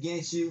who's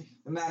against you,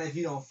 no matter if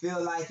you don't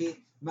feel like it,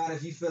 no matter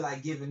if you feel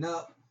like giving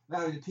up, no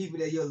matter the people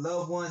that your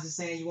loved ones are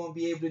saying you won't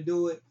be able to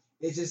do it.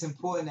 It's just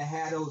important to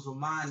have those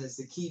reminders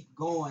to keep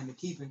going, to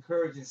keep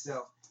encouraging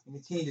yourself, and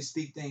continue to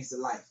speak things to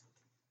life.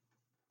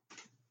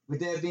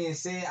 With that being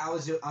said,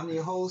 I'm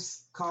your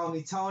host. Call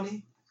me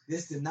Tony.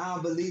 This is the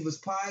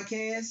Non-Believers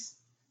Podcast.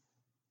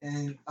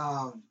 And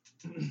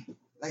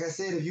like I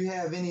said, if you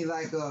have any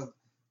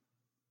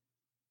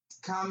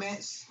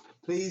comments,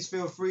 please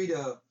feel free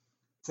to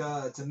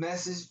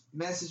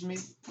message me.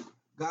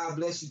 God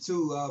bless you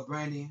too,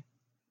 Brandon.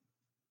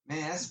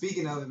 Man, that's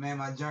speaking of it, man,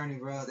 my journey,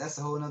 bro. That's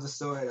a whole nother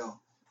story, though.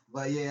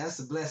 But, yeah, that's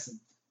a blessing.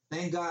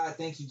 Thank God,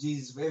 thank you,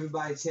 Jesus, for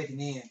everybody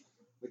checking in.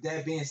 With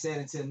that being said,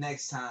 until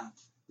next time,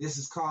 this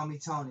is Call Me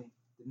Tony,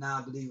 the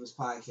Non-Believers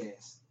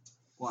Podcast.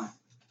 1.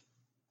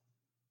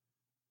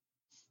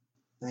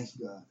 Thank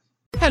you, God.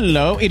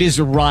 Hello, it is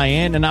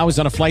Ryan, and I was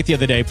on a flight the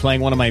other day playing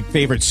one of my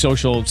favorite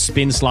social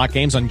spin slot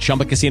games on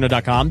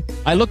ChumbaCasino.com.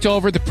 I looked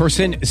over at the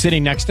person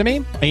sitting next to me,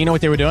 and you know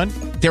what they were doing?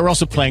 They were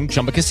also playing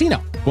Chumba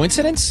Casino.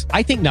 Coincidence?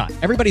 I think not.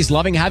 Everybody's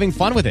loving having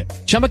fun with it.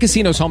 Chumba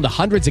Casino is home to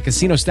hundreds of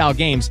casino-style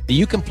games that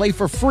you can play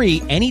for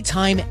free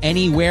anytime,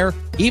 anywhere,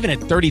 even at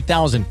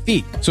 30,000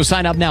 feet. So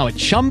sign up now at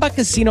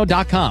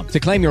ChumbaCasino.com to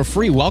claim your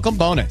free welcome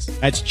bonus.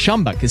 That's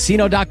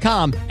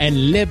ChumbaCasino.com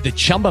and live the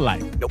Chumba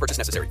life. No purchase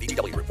necessary.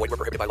 VGW Group. Void where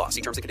prohibited by law.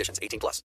 See terms and conditions. 18+.